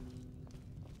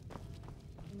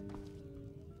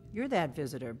 You're that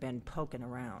visitor been poking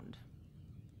around.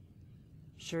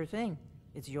 Sure thing.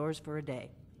 It's yours for a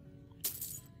day.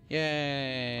 Yay!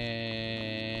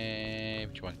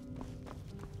 Which one?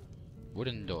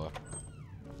 Wooden door.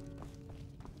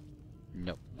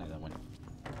 Nope, not that one.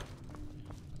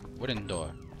 Wooden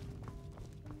door.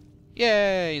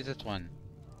 Yay! Is this one?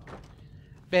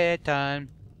 Bedtime.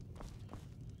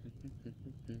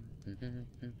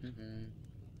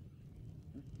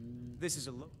 This is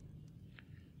a look.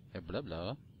 Blah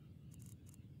blah.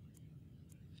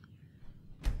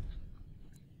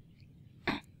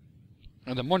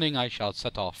 In the morning I shall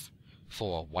set off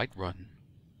for Whiterun.